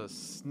god, that's a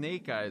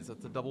snake eyes.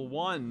 That's a double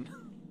 1.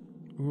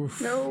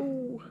 Oof.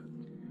 No.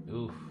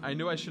 Ooh. I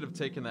knew I should have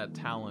taken that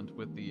talent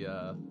with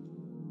the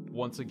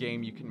once a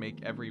game you can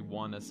make every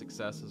 1 a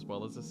success as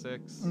well as a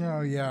 6.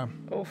 Oh, yeah.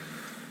 Oh.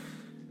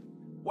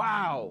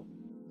 Wow.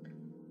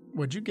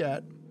 What'd you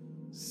get?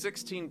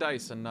 16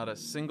 dice and not a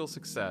single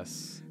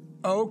success.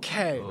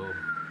 Okay. Oh.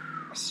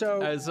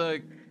 So As a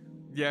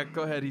yeah,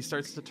 go ahead. He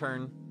starts to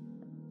turn.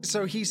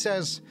 So he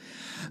says,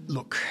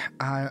 look,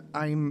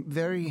 I'm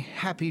very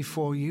happy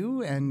for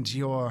you and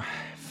your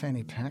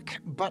fanny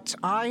pack, but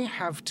I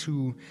have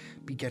to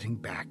be getting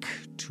back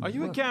to Are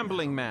you a work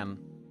gambling man,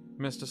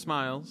 Mr.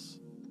 Smiles?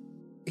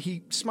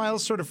 He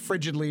smiles sort of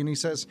frigidly and he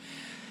says,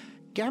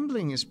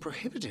 gambling is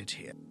prohibited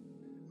here,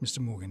 Mr.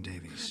 Morgan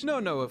Davies. No,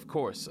 of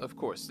course.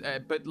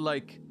 But,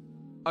 like,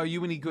 are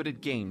you any good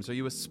at games? Are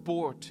you a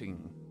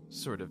sporting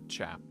sort of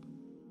chap?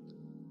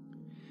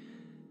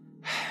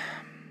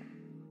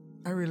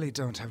 I really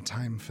don't have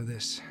time for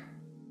this.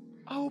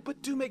 Oh,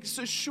 but do make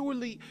so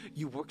surely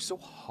you work so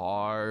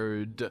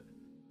hard.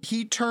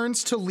 He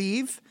turns to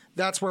leave.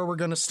 That's where we're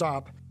going to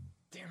stop.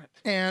 Damn it.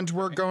 And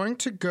we're going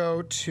to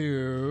go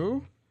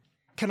to...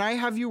 Can I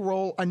have you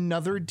roll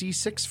another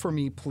d6 for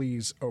me,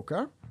 please,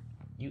 Oka?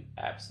 You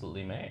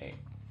absolutely may.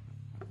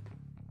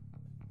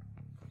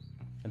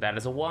 And that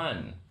is a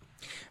 1.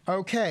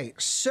 Okay,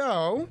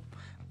 so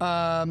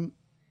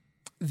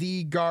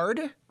the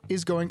guard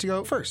is going to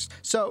go first.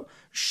 So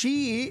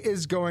she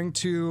is going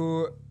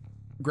to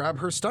grab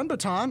her stun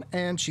baton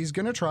and she's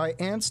going to try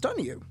and stun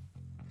you.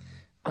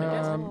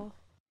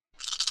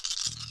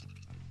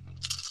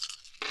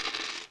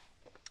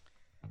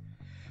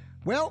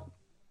 Well,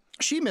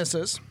 she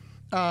misses.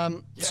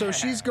 So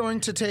she's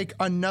going to take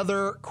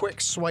another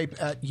quick swipe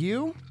at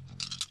you.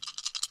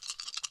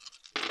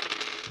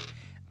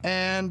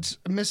 And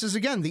misses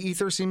again. The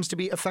ether seems to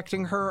be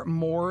affecting her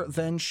more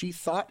than she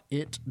thought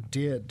it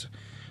did.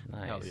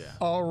 Nice. Hell yeah.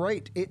 All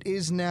right, it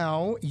is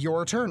now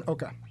your turn.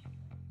 Okay.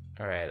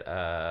 All right.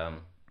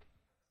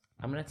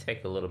 I'm going to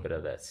take a little bit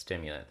of that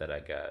stimulant that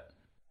I got.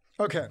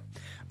 Okay.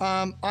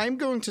 I'm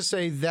going to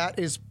say that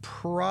is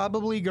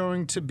probably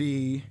going to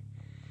be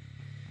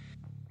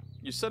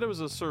You said it was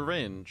a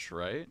syringe,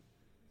 right?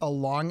 a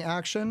long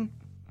action.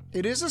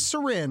 It is a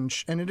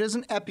syringe, and it is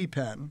an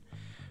EpiPen.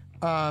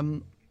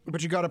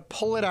 But you got to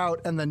pull it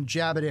out and then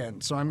jab it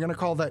in. So I'm going to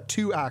call that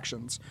 2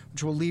 actions,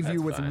 which will leave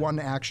you with fine. 1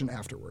 action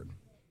afterward.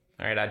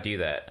 All right, I'll do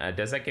that.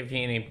 Does that give you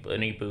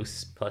any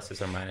boosts,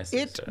 pluses or minuses?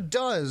 It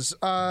does.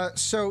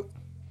 So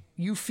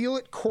you feel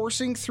it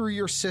coursing through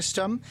your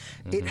system.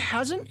 It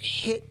hasn't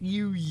hit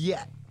you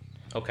yet,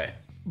 Okay.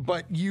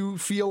 but you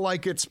feel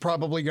like it's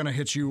probably going to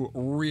hit you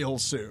real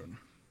soon.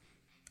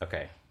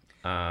 Okay.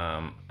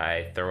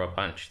 I throw a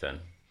punch then.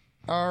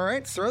 All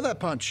right, throw that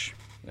punch.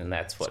 And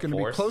that's what, It's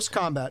going to be close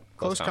combat.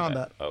 Close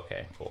combat.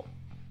 Okay, cool.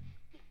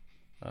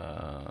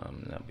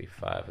 That'll be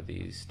 5 of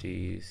these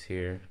Ds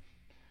here.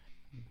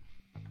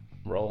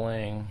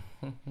 Rolling.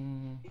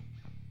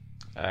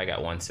 I got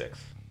 1/6.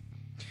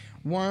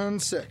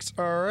 1/6.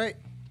 All right.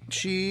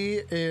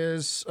 She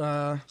is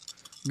going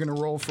to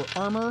roll for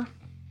armor.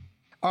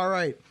 All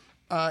right.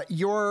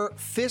 Your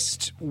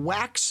fist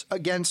whacks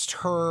against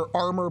her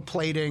armor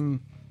plating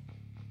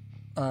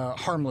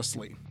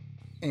harmlessly.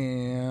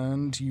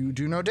 And you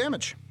do no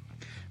damage.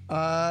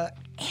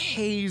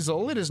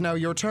 Hazel, it is now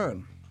your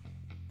turn.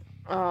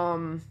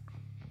 I'm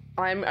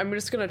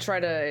just gonna try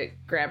to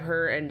grab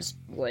her and just,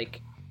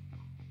 like,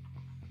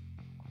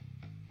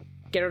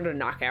 get her to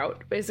knock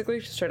out, basically.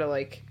 Just try to,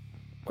 like,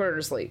 put her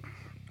to sleep.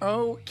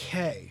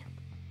 Okay.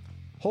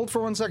 Hold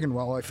for 1 second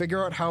while I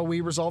figure out how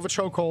we resolve a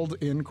chokehold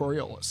in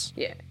Coriolis.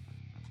 Yeah.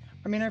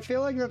 I mean, I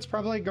feel like that's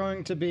probably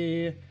going to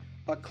be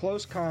a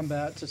close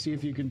combat to see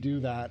if you can do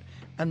that,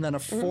 and then a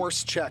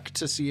force check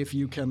to see if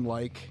you can,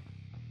 like,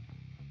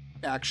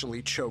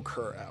 actually choke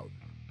her out.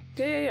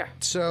 Yeah.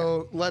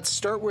 So let's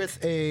start with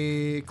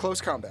a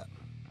close combat.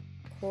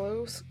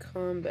 Close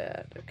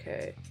combat.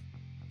 Okay.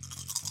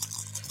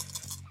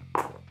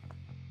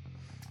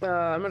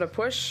 I'm gonna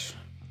push.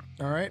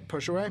 All right,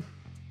 push away.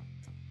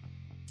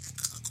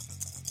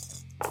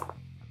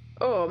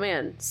 Oh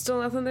man,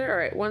 still nothing there. All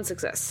right, 1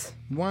 success.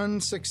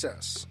 1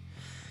 success.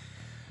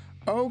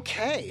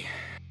 Okay.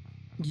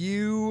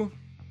 You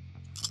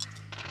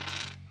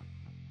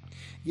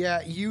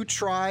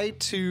try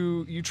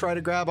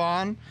to grab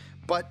on,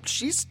 but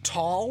she's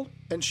tall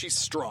and she's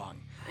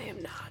strong. I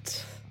am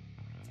not.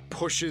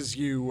 Pushes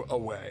you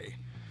away.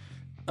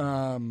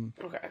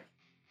 Okay.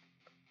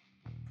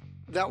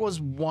 That was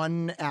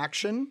 1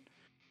 action.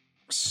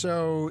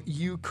 So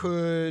you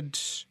could...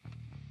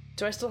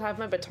 Do I still have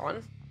my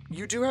baton?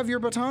 You do have your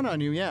baton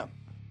on you, yeah.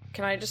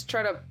 Can I just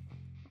try to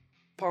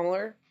pommel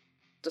her?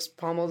 Just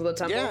pommel to the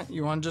temple? Yeah,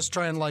 you want to just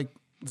try and, like,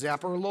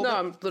 zap her a little bit? No,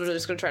 I'm literally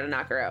just gonna try to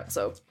knock her out.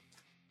 So,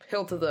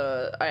 hilt of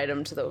the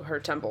item to her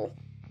temple.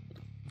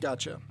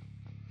 Gotcha.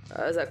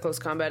 Is that close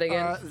combat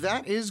again?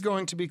 That is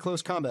going to be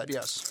close combat,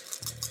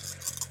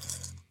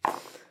 yes.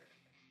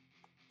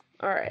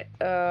 All right.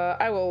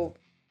 I will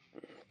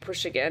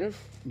push again.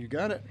 You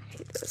got it. I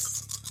hate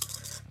this.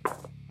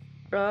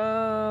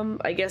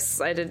 I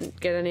guess I didn't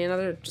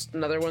get just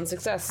another 1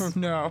 success.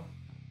 No.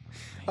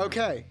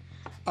 Okay.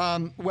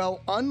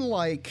 Well,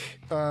 unlike...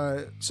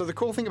 so the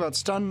cool thing about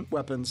stun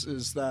weapons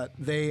is that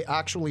they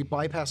actually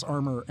bypass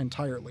armor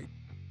entirely.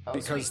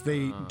 Because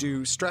they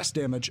do stress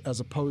damage as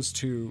opposed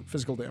to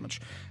physical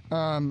damage.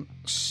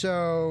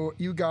 So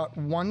you got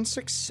 1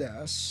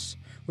 success,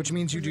 which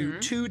means you do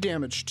 2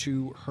 damage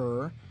to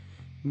her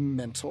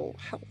mental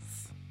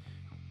health.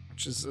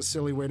 Which is a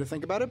silly way to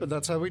think about it, but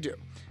that's how we do.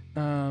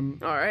 All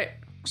right.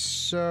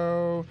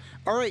 So,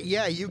 all right,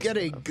 yeah, you get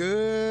a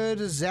good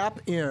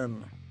zap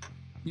in.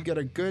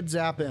 Okay.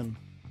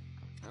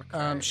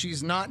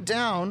 She's not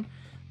down,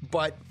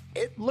 but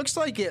it looks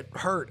like it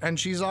hurt, and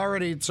she's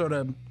already sort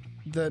of...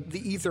 The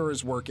ether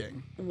is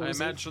working. I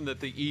imagine that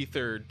the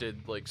ether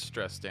did, like,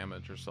 stress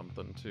damage or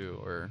something,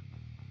 too, or...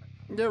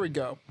 There we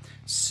go.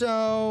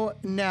 So,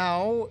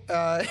 now,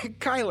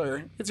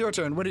 Kyler, it's your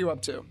turn. What are you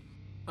up to?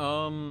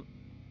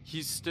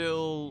 He's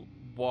still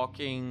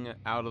walking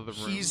out of the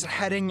room. He's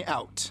heading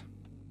out.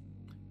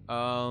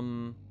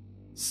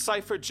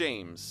 Cypher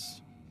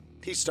James.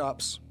 He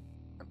stops.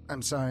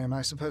 I'm sorry, am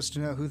I supposed to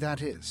know who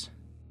that is?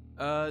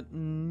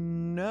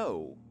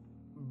 No.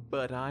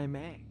 But I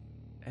may.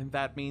 And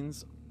that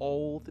means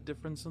all the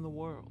difference in the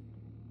world.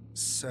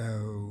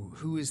 So,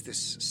 who is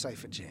this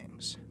Cypher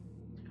James?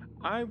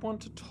 I want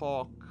to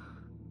talk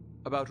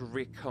about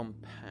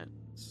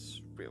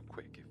recompense real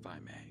quick, if I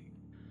may.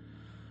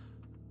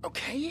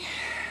 Okay.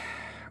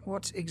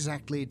 What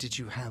exactly did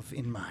you have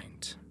in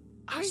mind?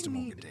 Mr. I Morgan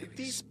need Davies.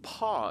 these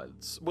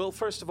pods. Well,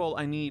 first of all,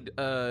 I need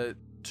to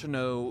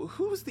know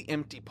who's the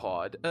empty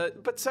pod.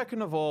 But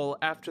second of all,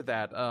 after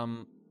that,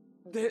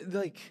 they're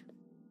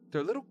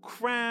a little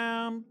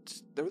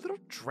cramped. They're a little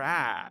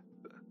drab.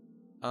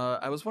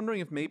 I was wondering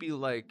if maybe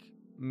like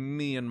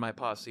me and my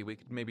posse, we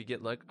could maybe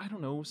get like, I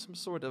don't know, some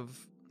sort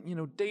of,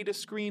 data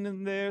screen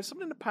in there,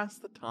 something to pass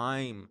the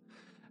time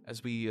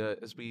as we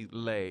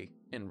lay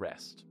and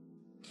rest.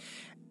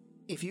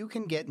 If you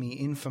can get me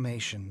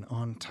information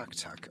on Tuk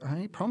Tuk,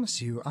 I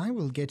promise you I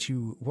will get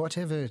you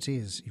whatever it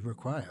is you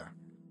require.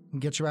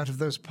 Get you out of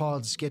those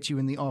pods, get you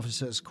in the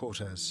officers'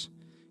 quarters,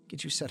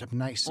 get you set up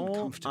nice and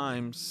comfortable. All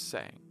I'm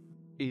saying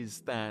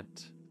is that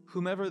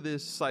whomever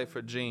this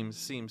Cypher James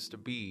seems to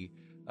be,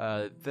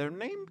 their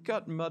name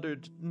got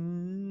muttered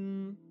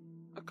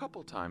a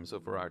couple times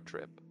over our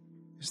trip.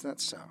 Is that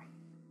so?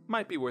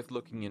 Might be worth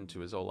looking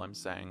into is all I'm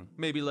saying.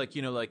 Maybe like,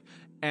 like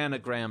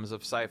anagrams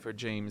of Cypher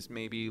James,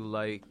 maybe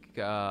like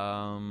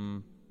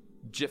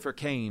Jiffer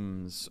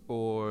Kames,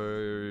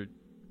 or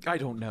I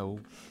don't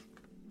know.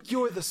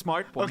 You're the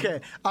smart one.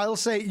 Okay, I'll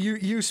say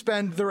you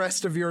spend the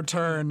rest of your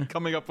turn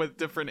coming up with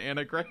different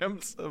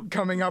anagrams.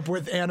 Coming up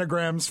with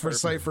anagrams for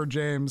Cypher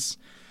James.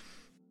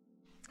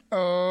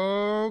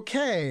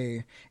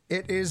 Okay,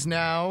 it is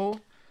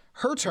now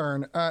her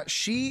turn.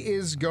 She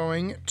is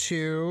going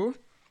to...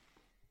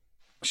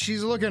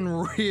 She's looking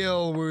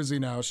real woozy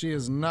now. She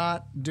is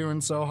not doing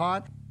so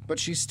hot, but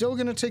she's still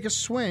going to take a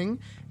swing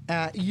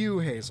at you,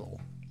 Hazel.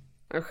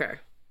 Okay.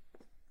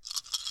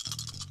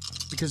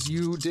 Because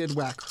you did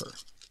whack her.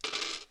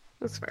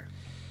 That's fair.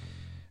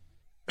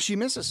 She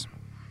misses.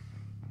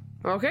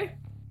 Okay.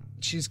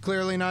 She's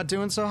clearly not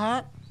doing so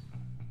hot.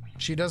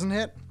 She doesn't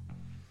hit.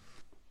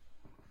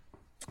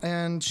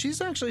 And she's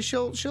actually,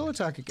 she'll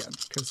attack again,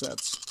 because she'll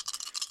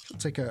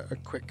take a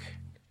quick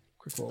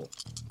little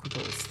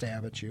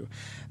stab at you.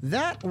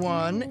 That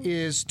one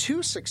is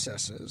 2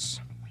 successes.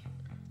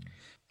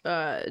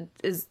 So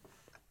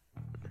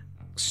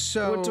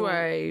what do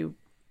I...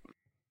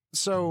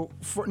 So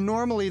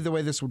normally the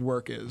way this would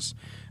work is,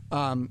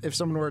 if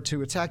someone were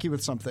to attack you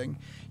with something,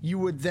 you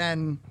would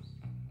then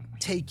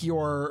take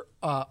your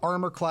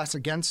armor class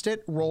against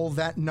it, roll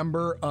that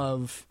number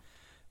of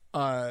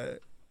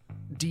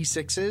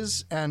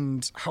D6s,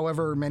 and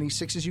however many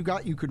 6s you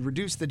got, you could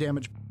reduce the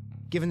damage.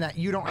 Given that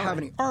you don't have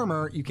any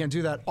armor, you can't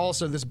do that.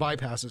 Also, this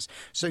bypasses.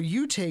 So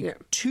you take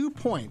 2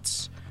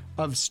 points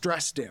of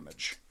stress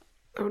damage.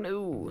 Oh,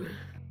 no.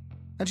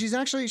 And she's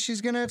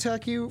going to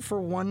attack you for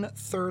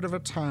 1/3 of a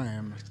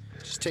time.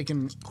 Just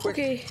taking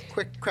quick,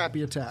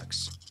 crappy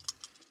attacks.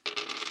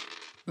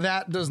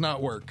 That does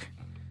not work.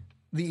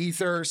 The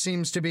ether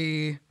seems to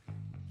be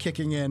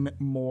kicking in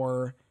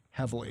more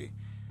heavily.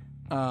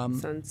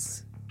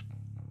 Sense.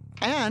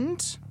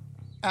 And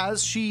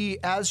as she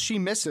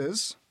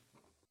misses...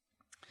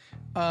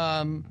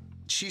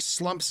 she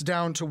slumps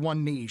down to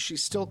one knee.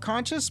 She's still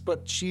conscious,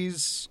 but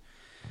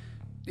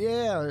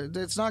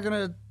it's not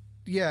gonna,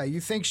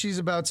 you think she's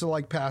about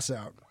to, pass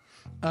out.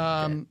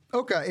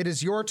 Okay, it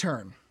is your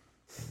turn.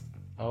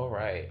 All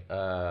right.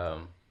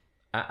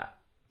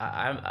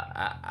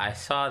 I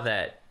saw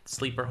that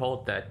sleeper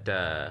hold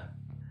that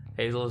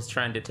Hazel is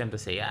trying to attempt to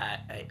say.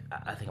 I think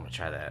I'm gonna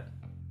try that.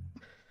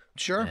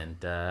 Sure. And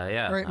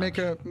yeah. All right, make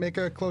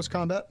a close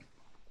combat.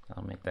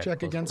 I'll make that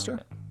check against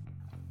combat. her.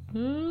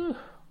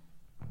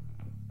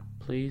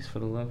 Please, for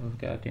the love of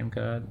goddamn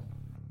God.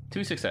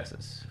 2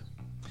 successes.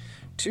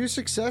 2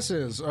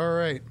 successes. All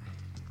right.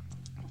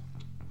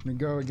 We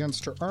go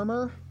against her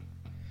armor.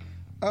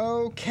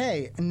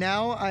 Okay.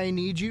 Now I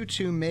need you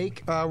to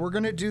make. We're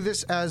gonna do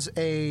this as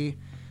a.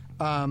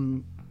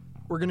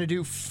 We're gonna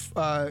do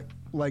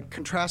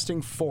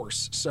contrasting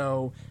force.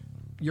 So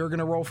you're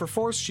gonna roll for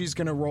force. She's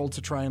gonna roll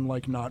to try and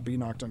not be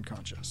knocked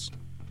unconscious.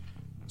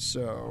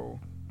 So.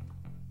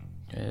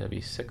 Okay, that'd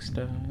be 6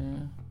 to...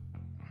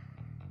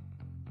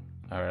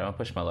 Alright, I'll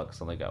push my luck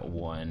because I only got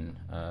 1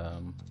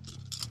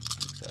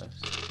 success.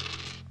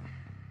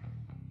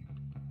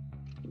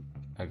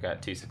 I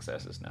got 2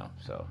 successes now,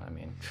 so, I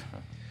mean...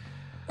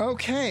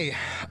 Okay.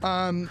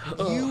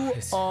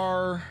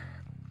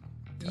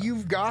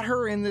 You've got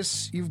her in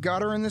this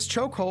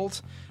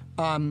chokehold.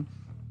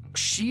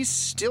 She's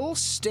still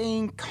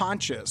staying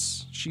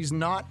conscious. She's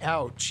not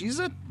out.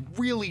 She's a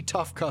really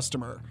tough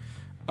customer.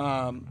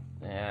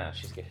 Yeah,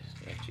 she's good.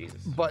 Yeah,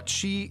 Jesus. But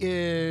she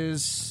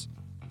is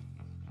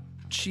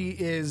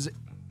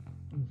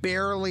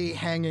barely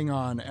hanging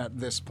on at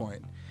this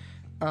point.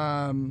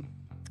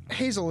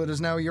 Hazel, it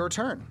is now your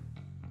turn.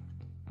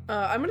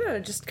 I'm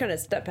gonna just kind of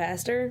step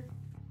past her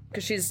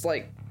because she's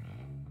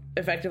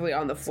effectively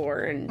on the floor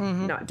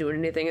and not doing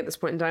anything at this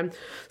point in time.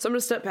 So I'm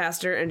gonna step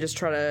past her and just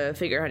try to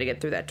figure out how to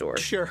get through that door.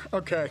 Sure.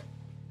 Okay.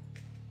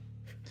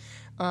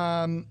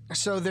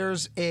 So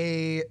there's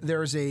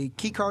a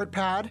key card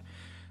pad.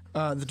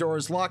 The door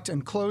is locked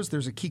and closed.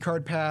 There's a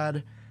keycard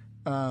pad.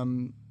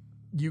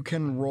 You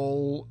can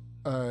roll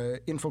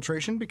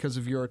infiltration because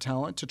of your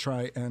talent to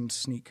try and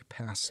sneak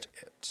past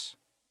it.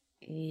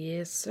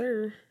 Yes,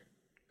 sir.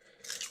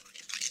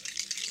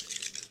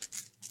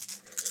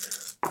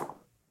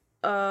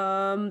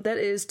 That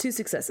is 2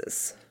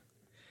 successes.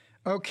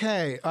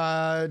 Okay,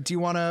 do you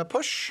want to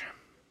push?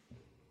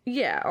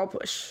 Yeah, I'll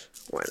push.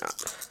 Why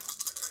not?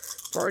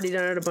 I've already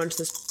done it a bunch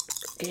this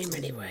game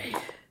anyway.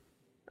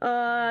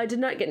 I did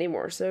not get any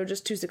more, so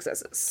just 2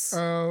 successes.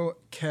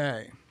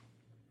 Okay.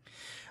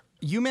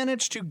 You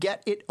managed to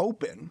get it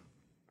open.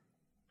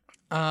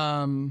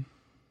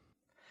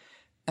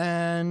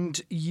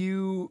 And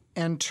you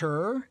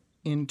enter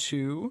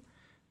into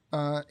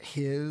the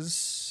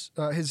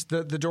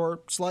door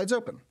slides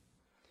open.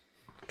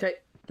 Okay,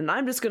 then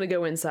I'm just going to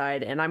go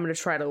inside, and I'm going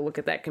to try to look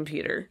at that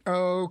computer.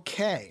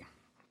 Okay.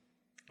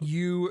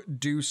 You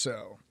do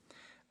so.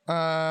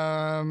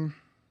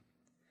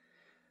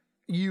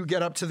 You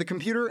get up to the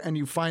computer, and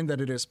you find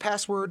that it is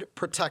password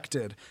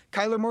protected.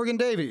 Kyler Morgan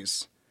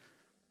Davies,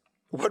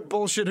 what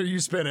bullshit are you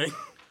spinning?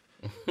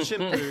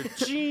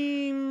 Chimper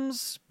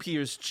James,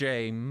 Pierce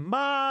J.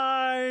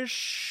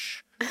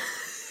 Marsh.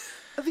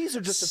 These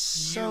are just a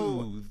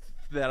few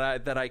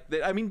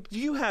I mean, do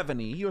you have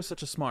any? You're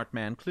such a smart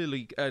man.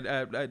 Clearly,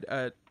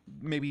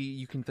 maybe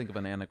you can think of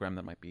an anagram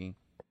that might be.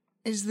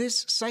 Is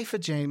this Cypher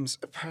James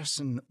a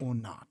person or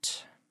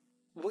not?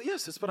 Well,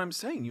 yes, that's what I'm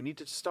saying. You need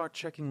to start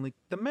checking like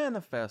the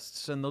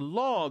manifests and the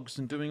logs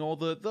and doing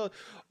all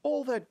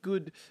all that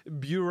good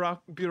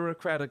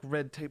bureaucratic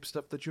red tape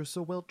stuff that you're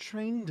so well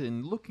trained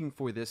in, looking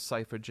for this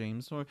Cypher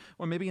James or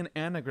maybe an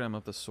anagram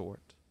of the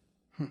sort.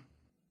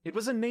 It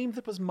was a name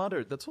that was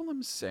muttered. That's all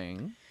I'm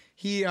saying.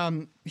 He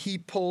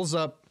pulls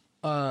up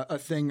a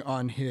thing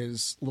on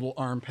his little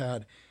arm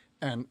pad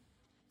and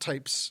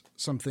types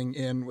something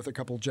in with a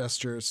couple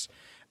gestures,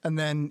 and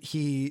then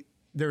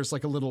there's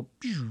like a little.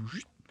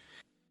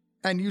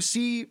 And you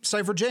see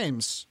Cypher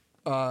James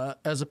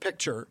as a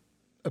picture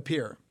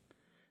appear.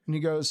 And he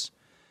goes,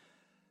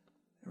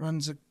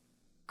 runs a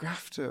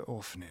grafter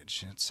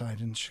orphanage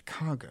outside in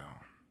Chicago.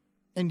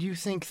 And you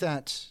think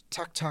that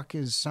Tuk Tuk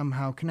is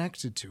somehow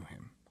connected to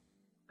him.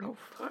 Oh,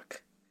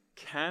 fuck.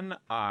 Can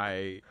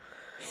I...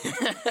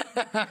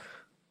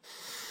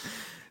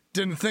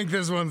 Didn't think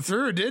this one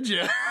through, did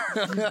you?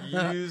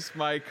 use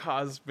my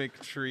cosmic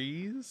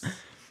trees?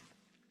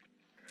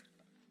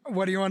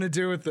 What do you want to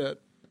do with it?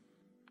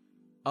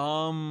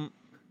 I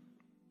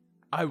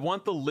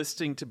want the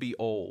listing to be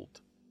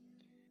old.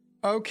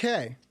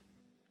 Okay.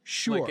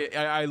 Sure. Like,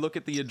 I look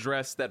at the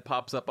address that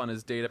pops up on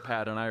his data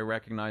pad and I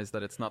recognize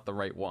that it's not the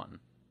right one.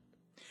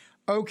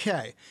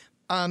 Okay.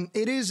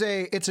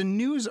 It's a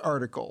news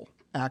article,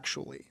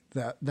 actually,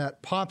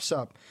 that pops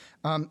up.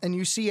 And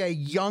you see a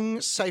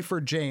young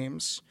Cypher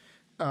James.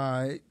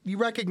 You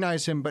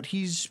recognize him, but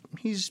he's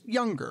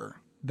younger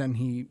than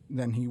he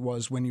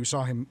was when you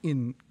saw him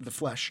in the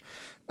flesh.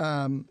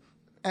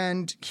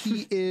 And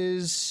he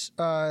is,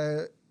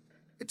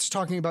 it's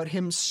talking about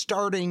him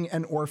starting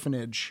an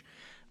orphanage.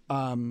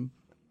 And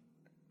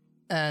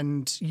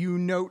you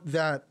note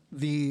that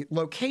the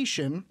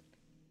location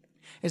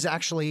is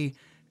actually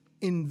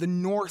in the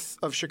north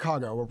of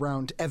Chicago,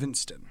 around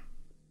Evanston.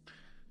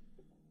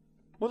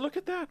 Well, look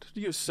at that.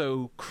 You're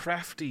so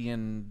crafty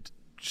and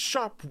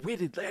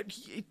sharp-witted.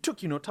 It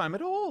took you no time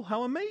at all.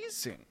 How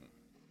amazing.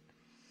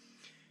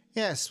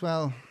 Yes,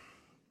 well...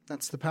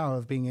 That's the power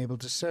of being able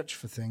to search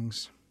for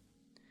things.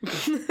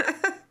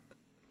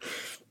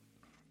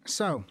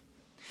 So,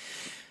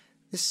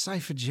 this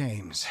Cypher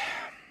James.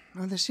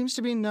 Well, there seems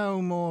to be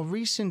no more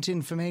recent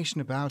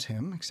information about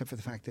him, except for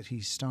the fact that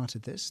he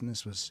started this, and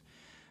this was,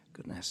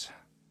 goodness,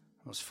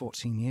 almost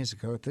 14 years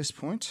ago at this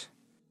point.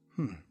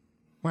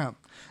 Well,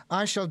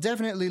 I shall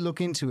definitely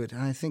look into it,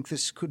 and I think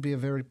this could be a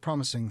very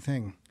promising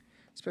thing,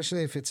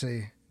 especially if it's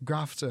a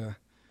grafter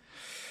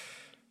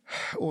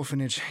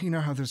orphanage. You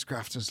know how those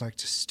grafters like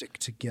to stick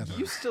together.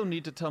 You still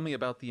need to tell me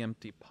about the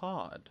empty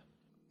pod.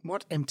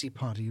 What empty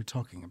pod are you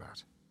talking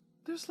about?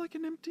 There's like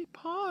an empty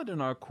pod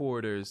in our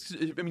quarters.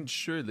 I mean,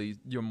 surely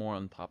you're more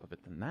on top of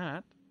it than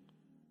that.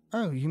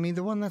 Oh, you mean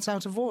the one that's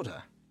out of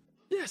order?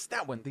 Yes,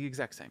 that one, the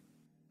exact same.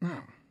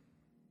 Oh.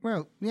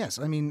 Well, yes,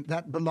 I mean,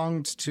 that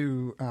belonged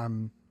to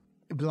a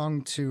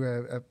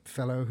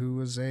fellow who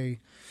was he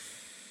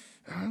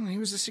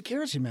was a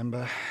security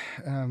member.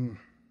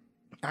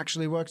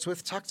 Actually worked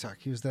with Tuk Tuk.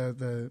 He was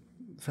the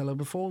fellow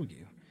before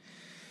you.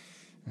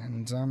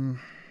 And,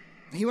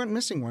 he went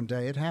missing one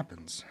day. It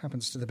happens.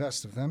 Happens to the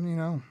best of them, you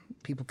know.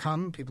 People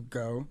come, people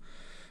go.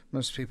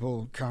 Most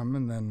people come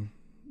and then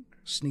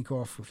sneak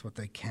off with what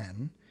they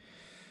can.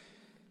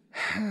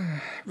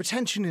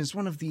 Retention is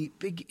one of the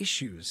big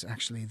issues,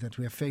 actually, that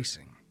we're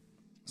facing.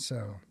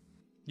 So...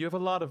 You have a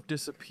lot of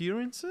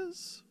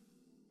disappearances?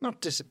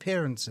 Not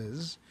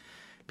disappearances.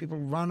 People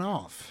run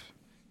off.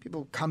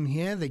 People come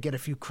here, they get a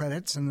few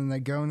credits, and then they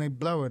go and they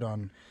blow it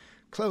on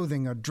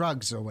clothing or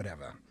drugs or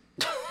whatever.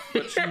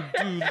 But you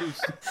do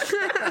lose...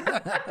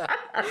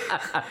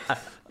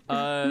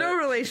 no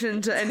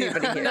relation to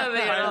anybody here.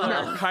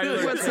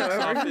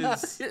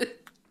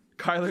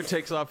 Kyler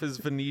takes off his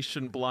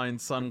Venetian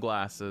blind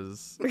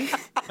sunglasses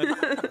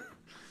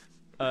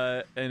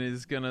and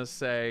is gonna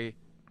say,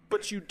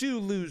 but you do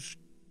lose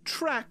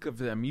track of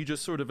them. You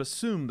just sort of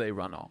assume they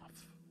run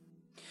off.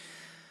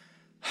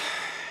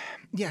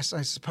 Yes,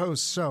 I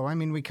suppose so. I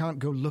mean, we can't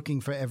go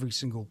looking for every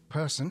single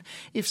person.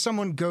 If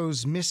someone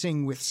goes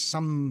missing with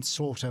some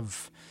sort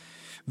of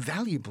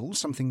valuable,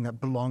 something that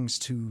belongs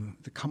to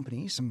the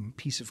company, some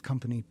piece of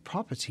company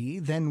property,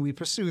 then we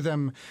pursue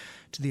them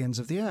to the ends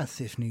of the earth,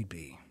 if need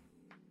be,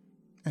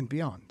 and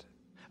beyond.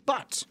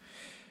 But,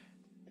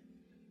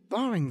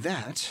 barring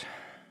that,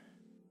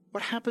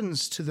 what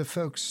happens to the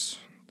folks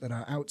that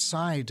are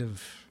outside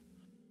of,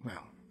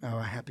 well,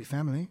 our happy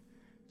family?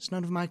 It's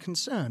none of my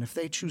concern. If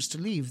they choose to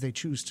leave, they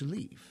choose to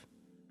leave.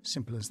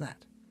 Simple as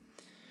that.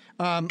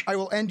 I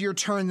will end your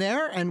turn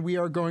there, and we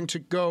are going to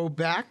go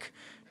back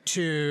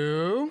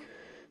to...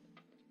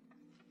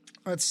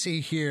 Let's see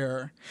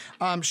here.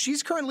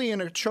 She's currently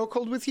in a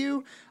chokehold with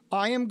you.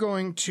 I am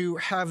going to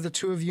have the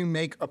two of you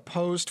make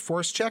opposed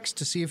force checks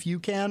to see if you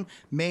can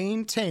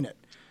maintain it.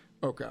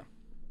 Okay.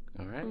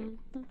 All right.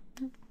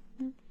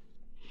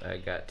 I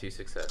got 2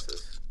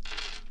 successes.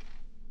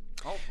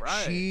 All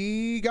right.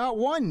 She got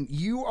 1.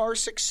 You are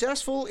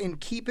successful in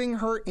keeping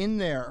her in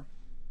there.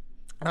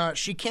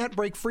 She can't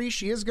break free.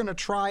 She is going to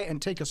try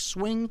and take a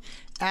swing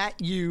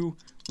at you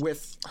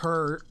with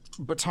her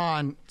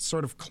baton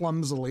sort of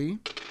clumsily.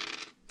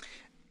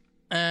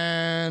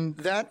 And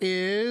that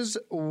is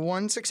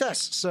 1 success.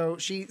 So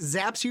she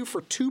zaps you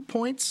for 2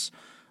 points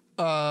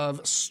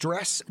of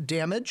stress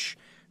damage.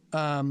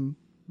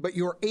 But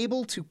you're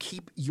able to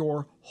keep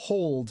your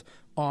hold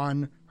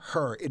on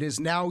her. It is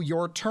now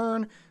your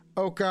turn.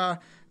 Oka,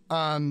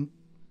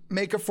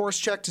 make a force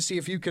check to see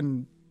if you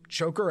can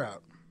choke her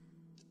out.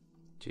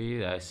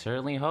 Gee, I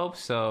certainly hope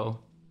so.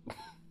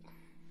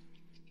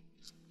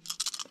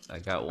 I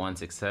got 1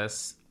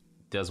 success.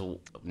 I don't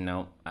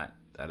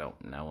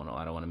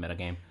want to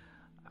metagame.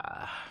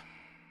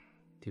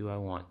 Do I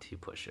want to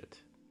push it?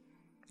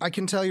 I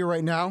can tell you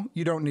right now,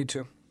 you don't need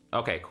to.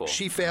 Okay, cool.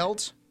 She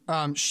failed.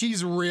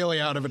 She's really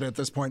out of it at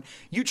this point.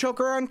 You choke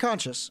her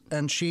unconscious,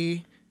 and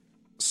she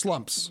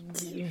slumps.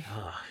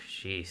 Oh,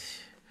 jeez.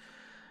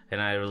 And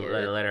I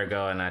let her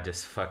go, and I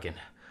just fucking...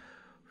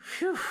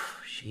 Phew,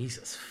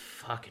 Jesus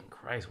fucking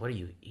Christ, what are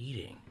you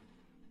eating?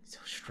 So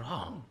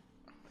strong.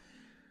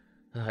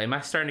 Am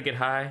I starting to get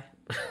high?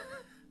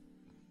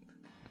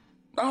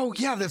 Oh,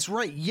 yeah, that's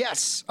right.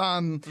 Yes.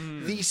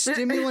 The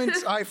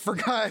stimulant, I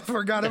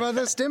forgot about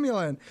the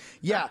stimulant.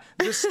 Yeah,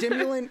 the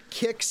stimulant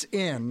kicks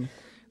in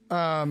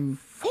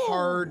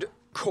hardcore.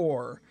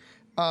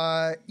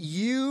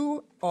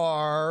 You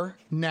are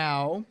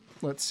now,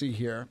 let's see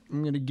here.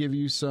 I'm going to give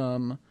you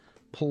some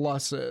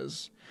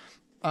pluses.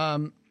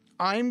 I'm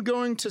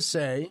going to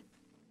say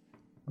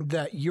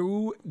that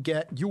you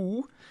get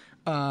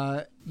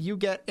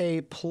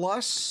a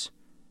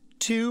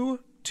 +2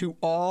 to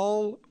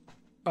all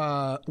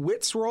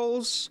wits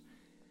rolls.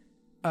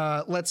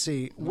 Let's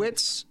see.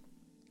 Wits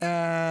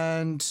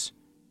and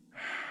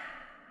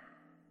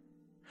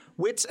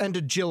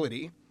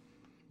agility.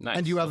 Nice.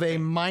 And you have a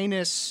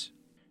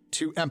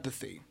 -2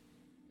 empathy.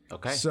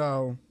 Okay.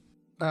 So,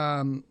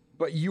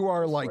 but you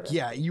are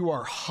you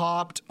are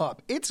hopped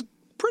up. It's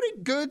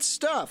pretty good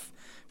stuff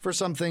for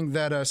something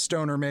that a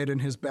stoner made in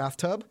his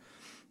bathtub.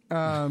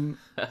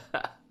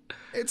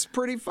 It's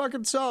pretty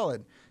fucking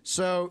solid.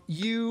 So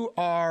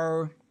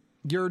you're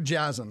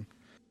jazzing.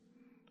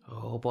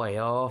 Oh boy,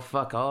 oh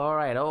fuck, all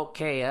right,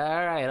 okay,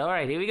 all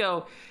right, here we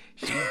go.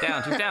 She's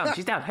down,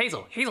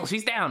 Hazel,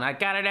 she's down. I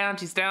got her down,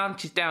 she's down.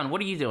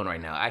 What are you doing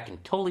right now? I can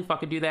totally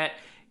fucking do that.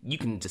 You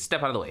can just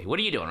step out of the way. What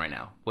are you doing right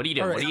now? What are you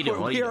doing? Right. What are you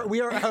doing?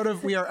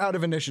 We are out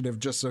of initiative,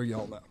 just so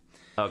y'all know.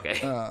 Okay.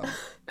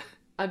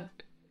 I'm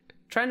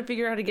trying to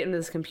figure out how to get into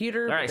this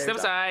computer. All right, step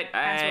aside.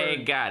 I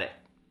got it.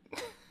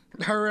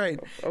 All right.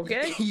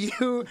 Okay.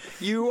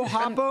 You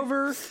hop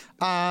over.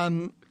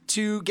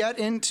 To get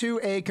into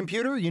a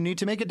computer, you need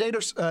to make a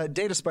data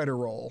spider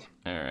roll.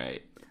 All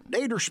right.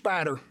 Data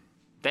spider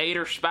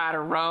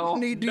roll.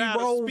 Need to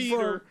roll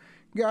for.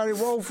 Got to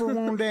roll for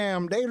one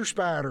damn data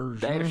spiders.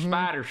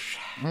 Spiders.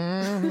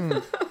 Mm-hmm.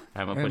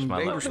 I'm gonna push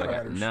my luck. I got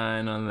spiders.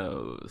 9 on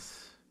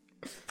those.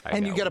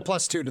 And you get a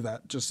 +2 to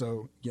that, just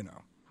so you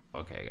know.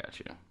 Okay, got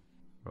you.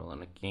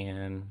 Rolling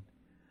again.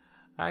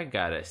 I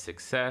got a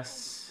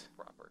success.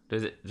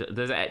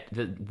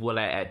 Will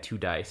I add 2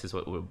 dice? Is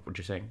what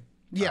you're saying?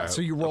 Yeah,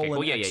 so you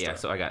roll an extra. Yeah.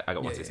 So I got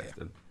 1 success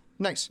then.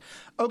 Nice.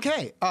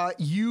 Okay,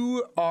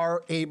 you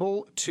are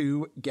able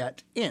to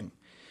get in.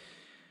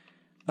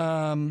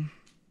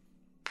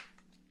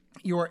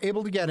 You are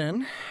able to get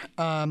in,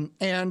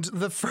 and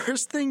the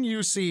first thing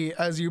you see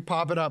as you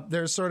pop it up,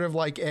 there's sort of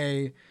like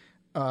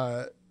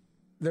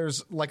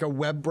there's like a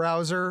web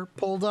browser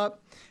pulled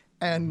up,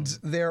 and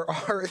there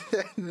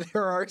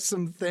are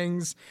some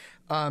things.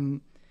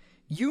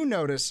 You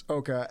notice,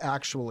 Oka,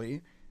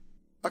 actually,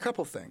 a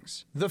couple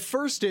things. The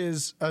first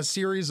is a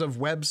series of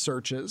web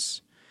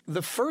searches.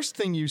 The first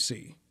thing you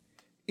see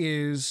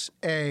is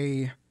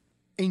a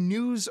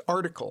news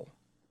article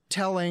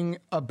telling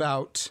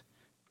about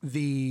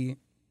the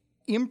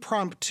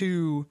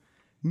impromptu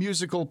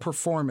musical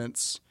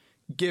performance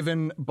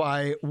given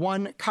by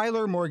one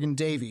Kyler Morgan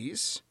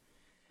Davies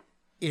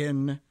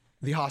in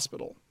the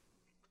hospital.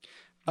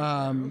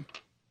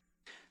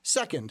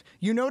 Second,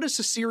 you notice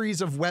a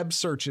series of web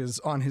searches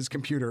on his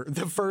computer.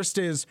 The first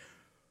is,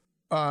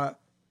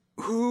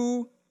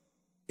 who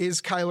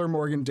is Kyler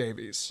Morgan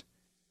Davies?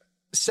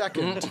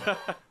 Second,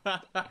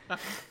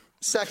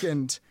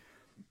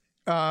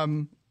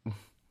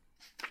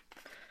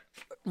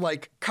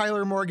 like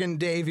Kyler Morgan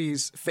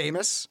Davies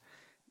famous?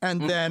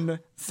 And then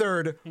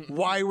third,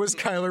 why was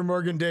Kyler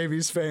Morgan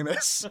Davies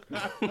famous?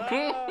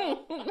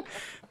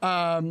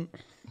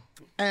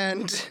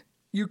 And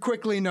you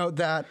quickly note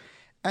that.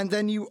 And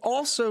then you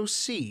also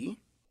see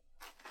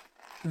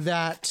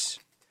that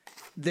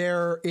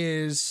there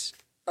is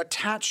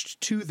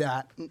attached to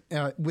that,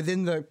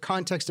 within the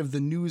context of the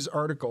news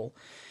article,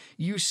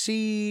 you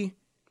see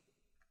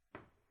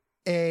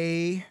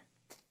a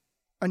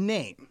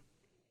name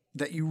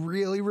that you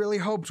really, really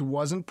hoped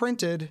wasn't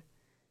printed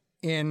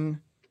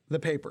in the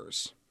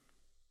papers.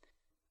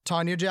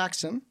 Tanya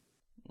Jackson.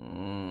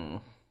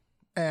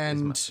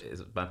 And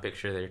is my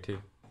picture there too?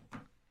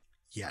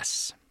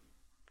 Yes.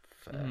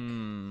 Fuck.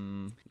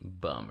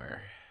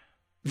 Bummer.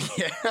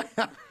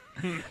 Yeah.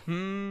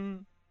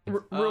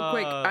 Real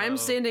quick, I'm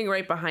standing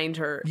right behind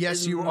her.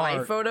 Yes, you are.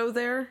 My photo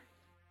there?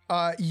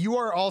 You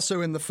are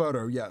also in the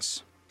photo,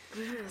 yes.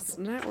 That's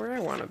not where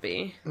I want to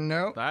be.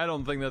 No. I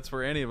don't think that's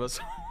for any of us.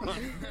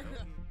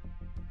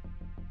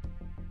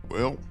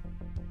 Well,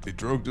 they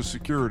drugged a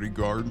security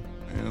guard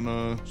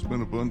and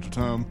spent a bunch of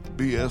time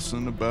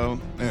BSing about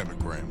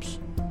anagrams.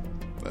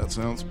 That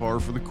sounds par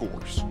for the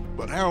course.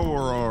 But how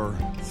are our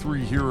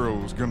three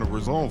heroes gonna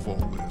resolve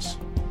all this?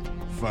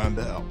 Find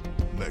out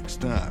next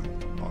time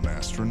on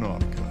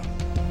Astronautica.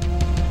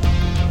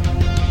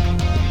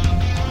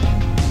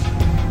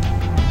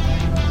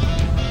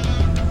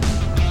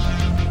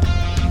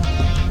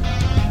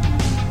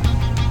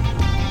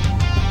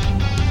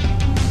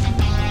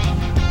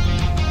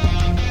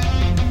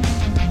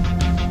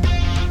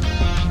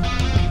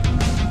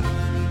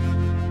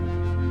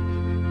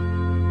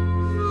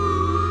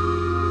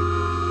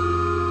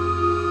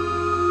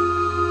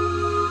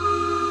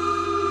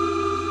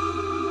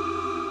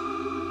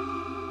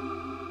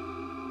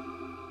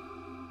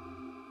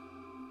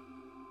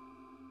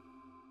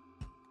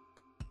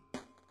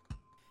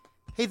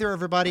 Hey there,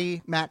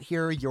 everybody. Matt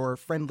here, your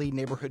friendly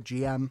neighborhood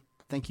GM.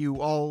 Thank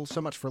you all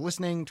so much for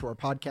listening to our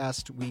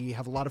podcast. We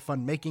have a lot of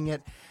fun making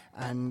it,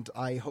 and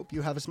I hope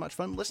you have as much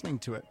fun listening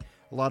to it.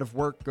 A lot of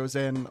work goes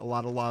in, a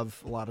lot of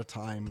love, a lot of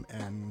time,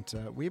 and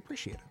we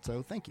appreciate it.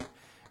 So thank you.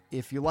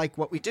 If you like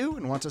what we do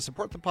and want to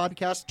support the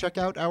podcast, check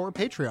out our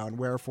Patreon,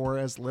 where for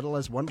as little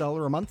as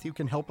 $1 a month, you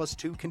can help us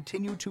to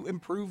continue to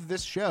improve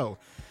this show.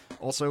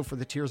 Also, for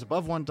the tiers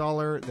above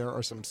 $1, there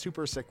are some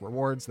super sick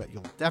rewards that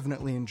you'll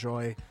definitely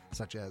enjoy,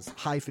 such as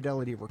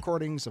high-fidelity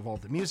recordings of all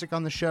the music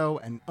on the show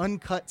and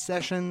uncut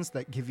sessions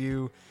that give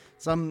you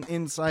some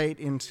insight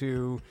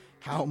into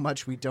how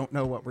much we don't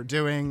know what we're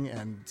doing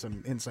and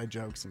some inside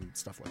jokes and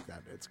stuff like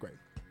that. It's great.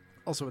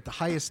 Also, at the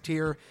highest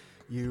tier,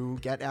 you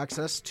get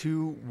access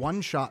to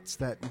one-shots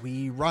that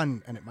we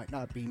run, and it might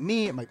not be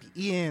me, it might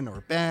be Ian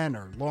or Ben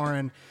or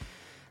Lauren,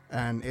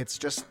 and it's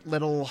just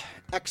little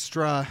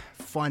extra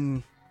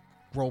fun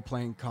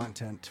role-playing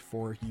content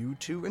for you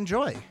to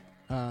enjoy.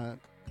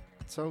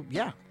 So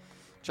yeah,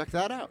 check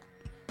that out.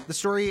 The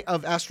story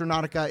of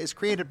Astronautica is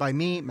created by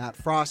me, Matt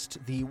Frost.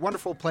 The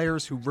wonderful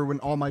players who ruin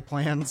all my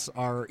plans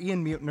are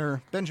Ian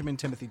Mutner, Benjamin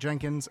Timothy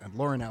Jenkins, and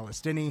Lauren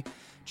Alice Dinney.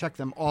 Check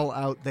them all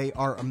out. They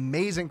are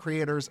amazing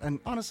creators and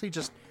honestly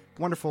just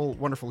wonderful,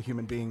 wonderful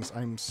human beings.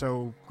 I'm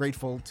so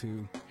grateful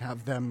to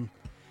have them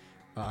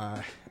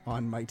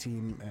on my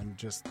team, and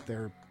just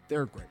they're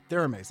great.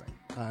 They're amazing.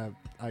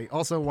 I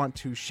also want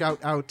to shout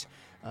out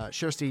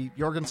Kirsty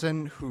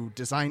Jorgensen, who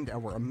designed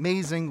our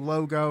amazing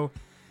logo,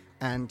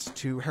 and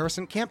to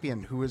Harrison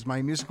Campion, who is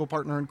my musical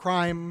partner in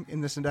crime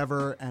in this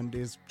endeavor and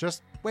is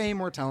just way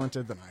more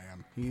talented than I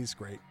am. He's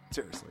great.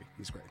 Seriously,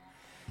 he's great.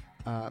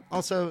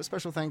 Also,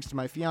 special thanks to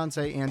my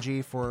fiance,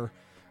 Angie, for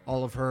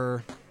all of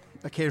her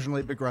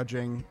occasionally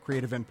begrudging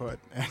creative input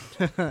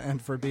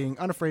and for being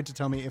unafraid to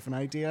tell me if an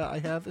idea I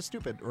have is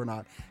stupid or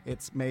not.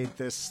 It's made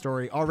this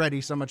story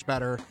already so much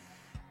better,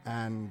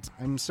 and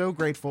I'm so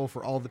grateful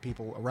for all the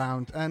people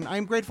around, and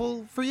I'm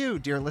grateful for you,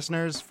 dear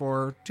listeners,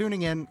 for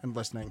tuning in and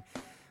listening.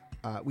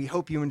 We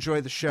hope you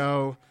enjoy the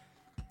show.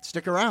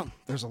 Stick around.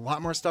 There's a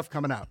lot more stuff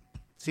coming out.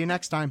 See you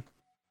next time.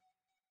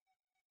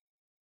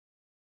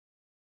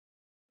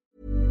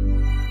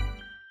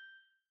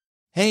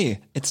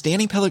 Hey, it's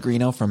Danny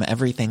Pellegrino from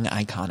Everything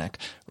Iconic.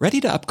 Ready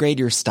to upgrade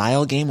your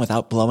style game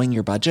without blowing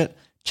your budget?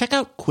 Check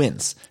out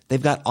Quince.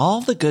 They've got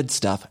all the good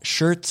stuff,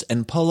 shirts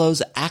and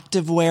polos,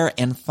 activewear,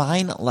 and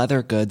fine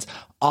leather goods,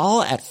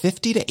 all at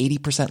 50 to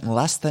 80%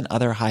 less than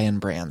other high-end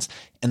brands.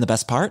 And the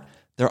best part?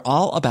 They're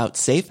all about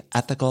safe,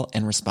 ethical,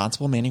 and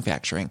responsible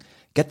manufacturing.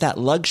 Get that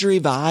luxury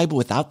vibe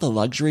without the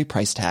luxury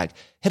price tag.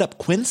 Hit up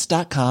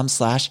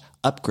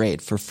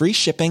quince.com/upgrade for free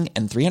shipping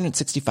and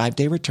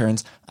 365-day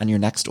returns on your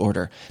next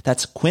order.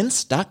 That's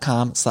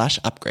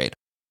quince.com/upgrade.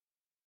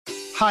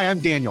 Hi, I'm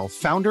Daniel,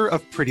 founder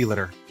of Pretty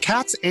Litter.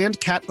 Cats and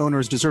cat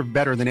owners deserve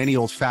better than any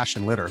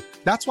old-fashioned litter.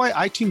 That's why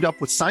I teamed up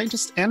with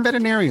scientists and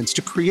veterinarians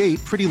to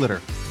create Pretty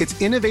Litter. Its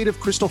innovative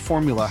crystal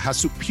formula has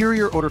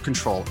superior odor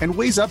control and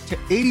weighs up to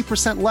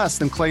 80% less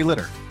than clay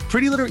litter.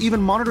 Pretty Litter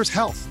even monitors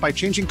health by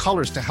changing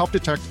colors to help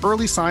detect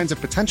early signs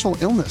of potential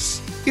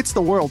illness. It's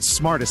the world's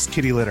smartest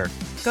kitty litter.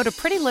 Go to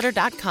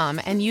prettylitter.com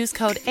and use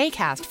code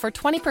ACAST for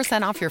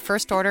 20% off your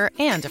first order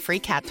and a free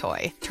cat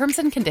toy. Terms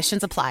and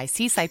conditions apply.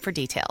 See site for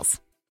details.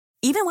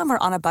 Even when we're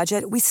on a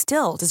budget, we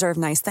still deserve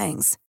nice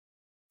things.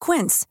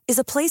 Quince is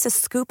a place to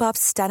scoop up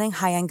stunning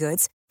high-end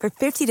goods for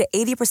 50 to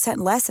 80%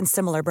 less than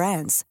similar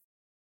brands.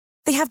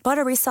 They have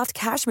buttery soft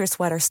cashmere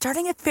sweaters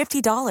starting at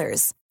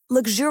 $50,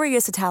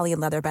 luxurious Italian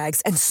leather bags,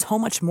 and so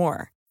much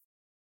more.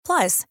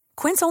 Plus,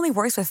 Quince only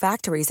works with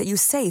factories that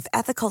use safe,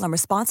 ethical, and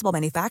responsible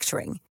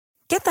manufacturing.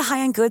 Get the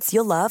high-end goods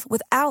you'll love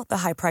without the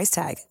high price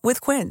tag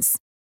with Quince.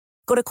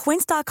 Go to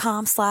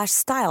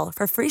quince.com/style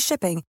for free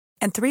shipping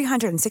and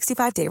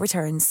 365-day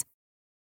returns.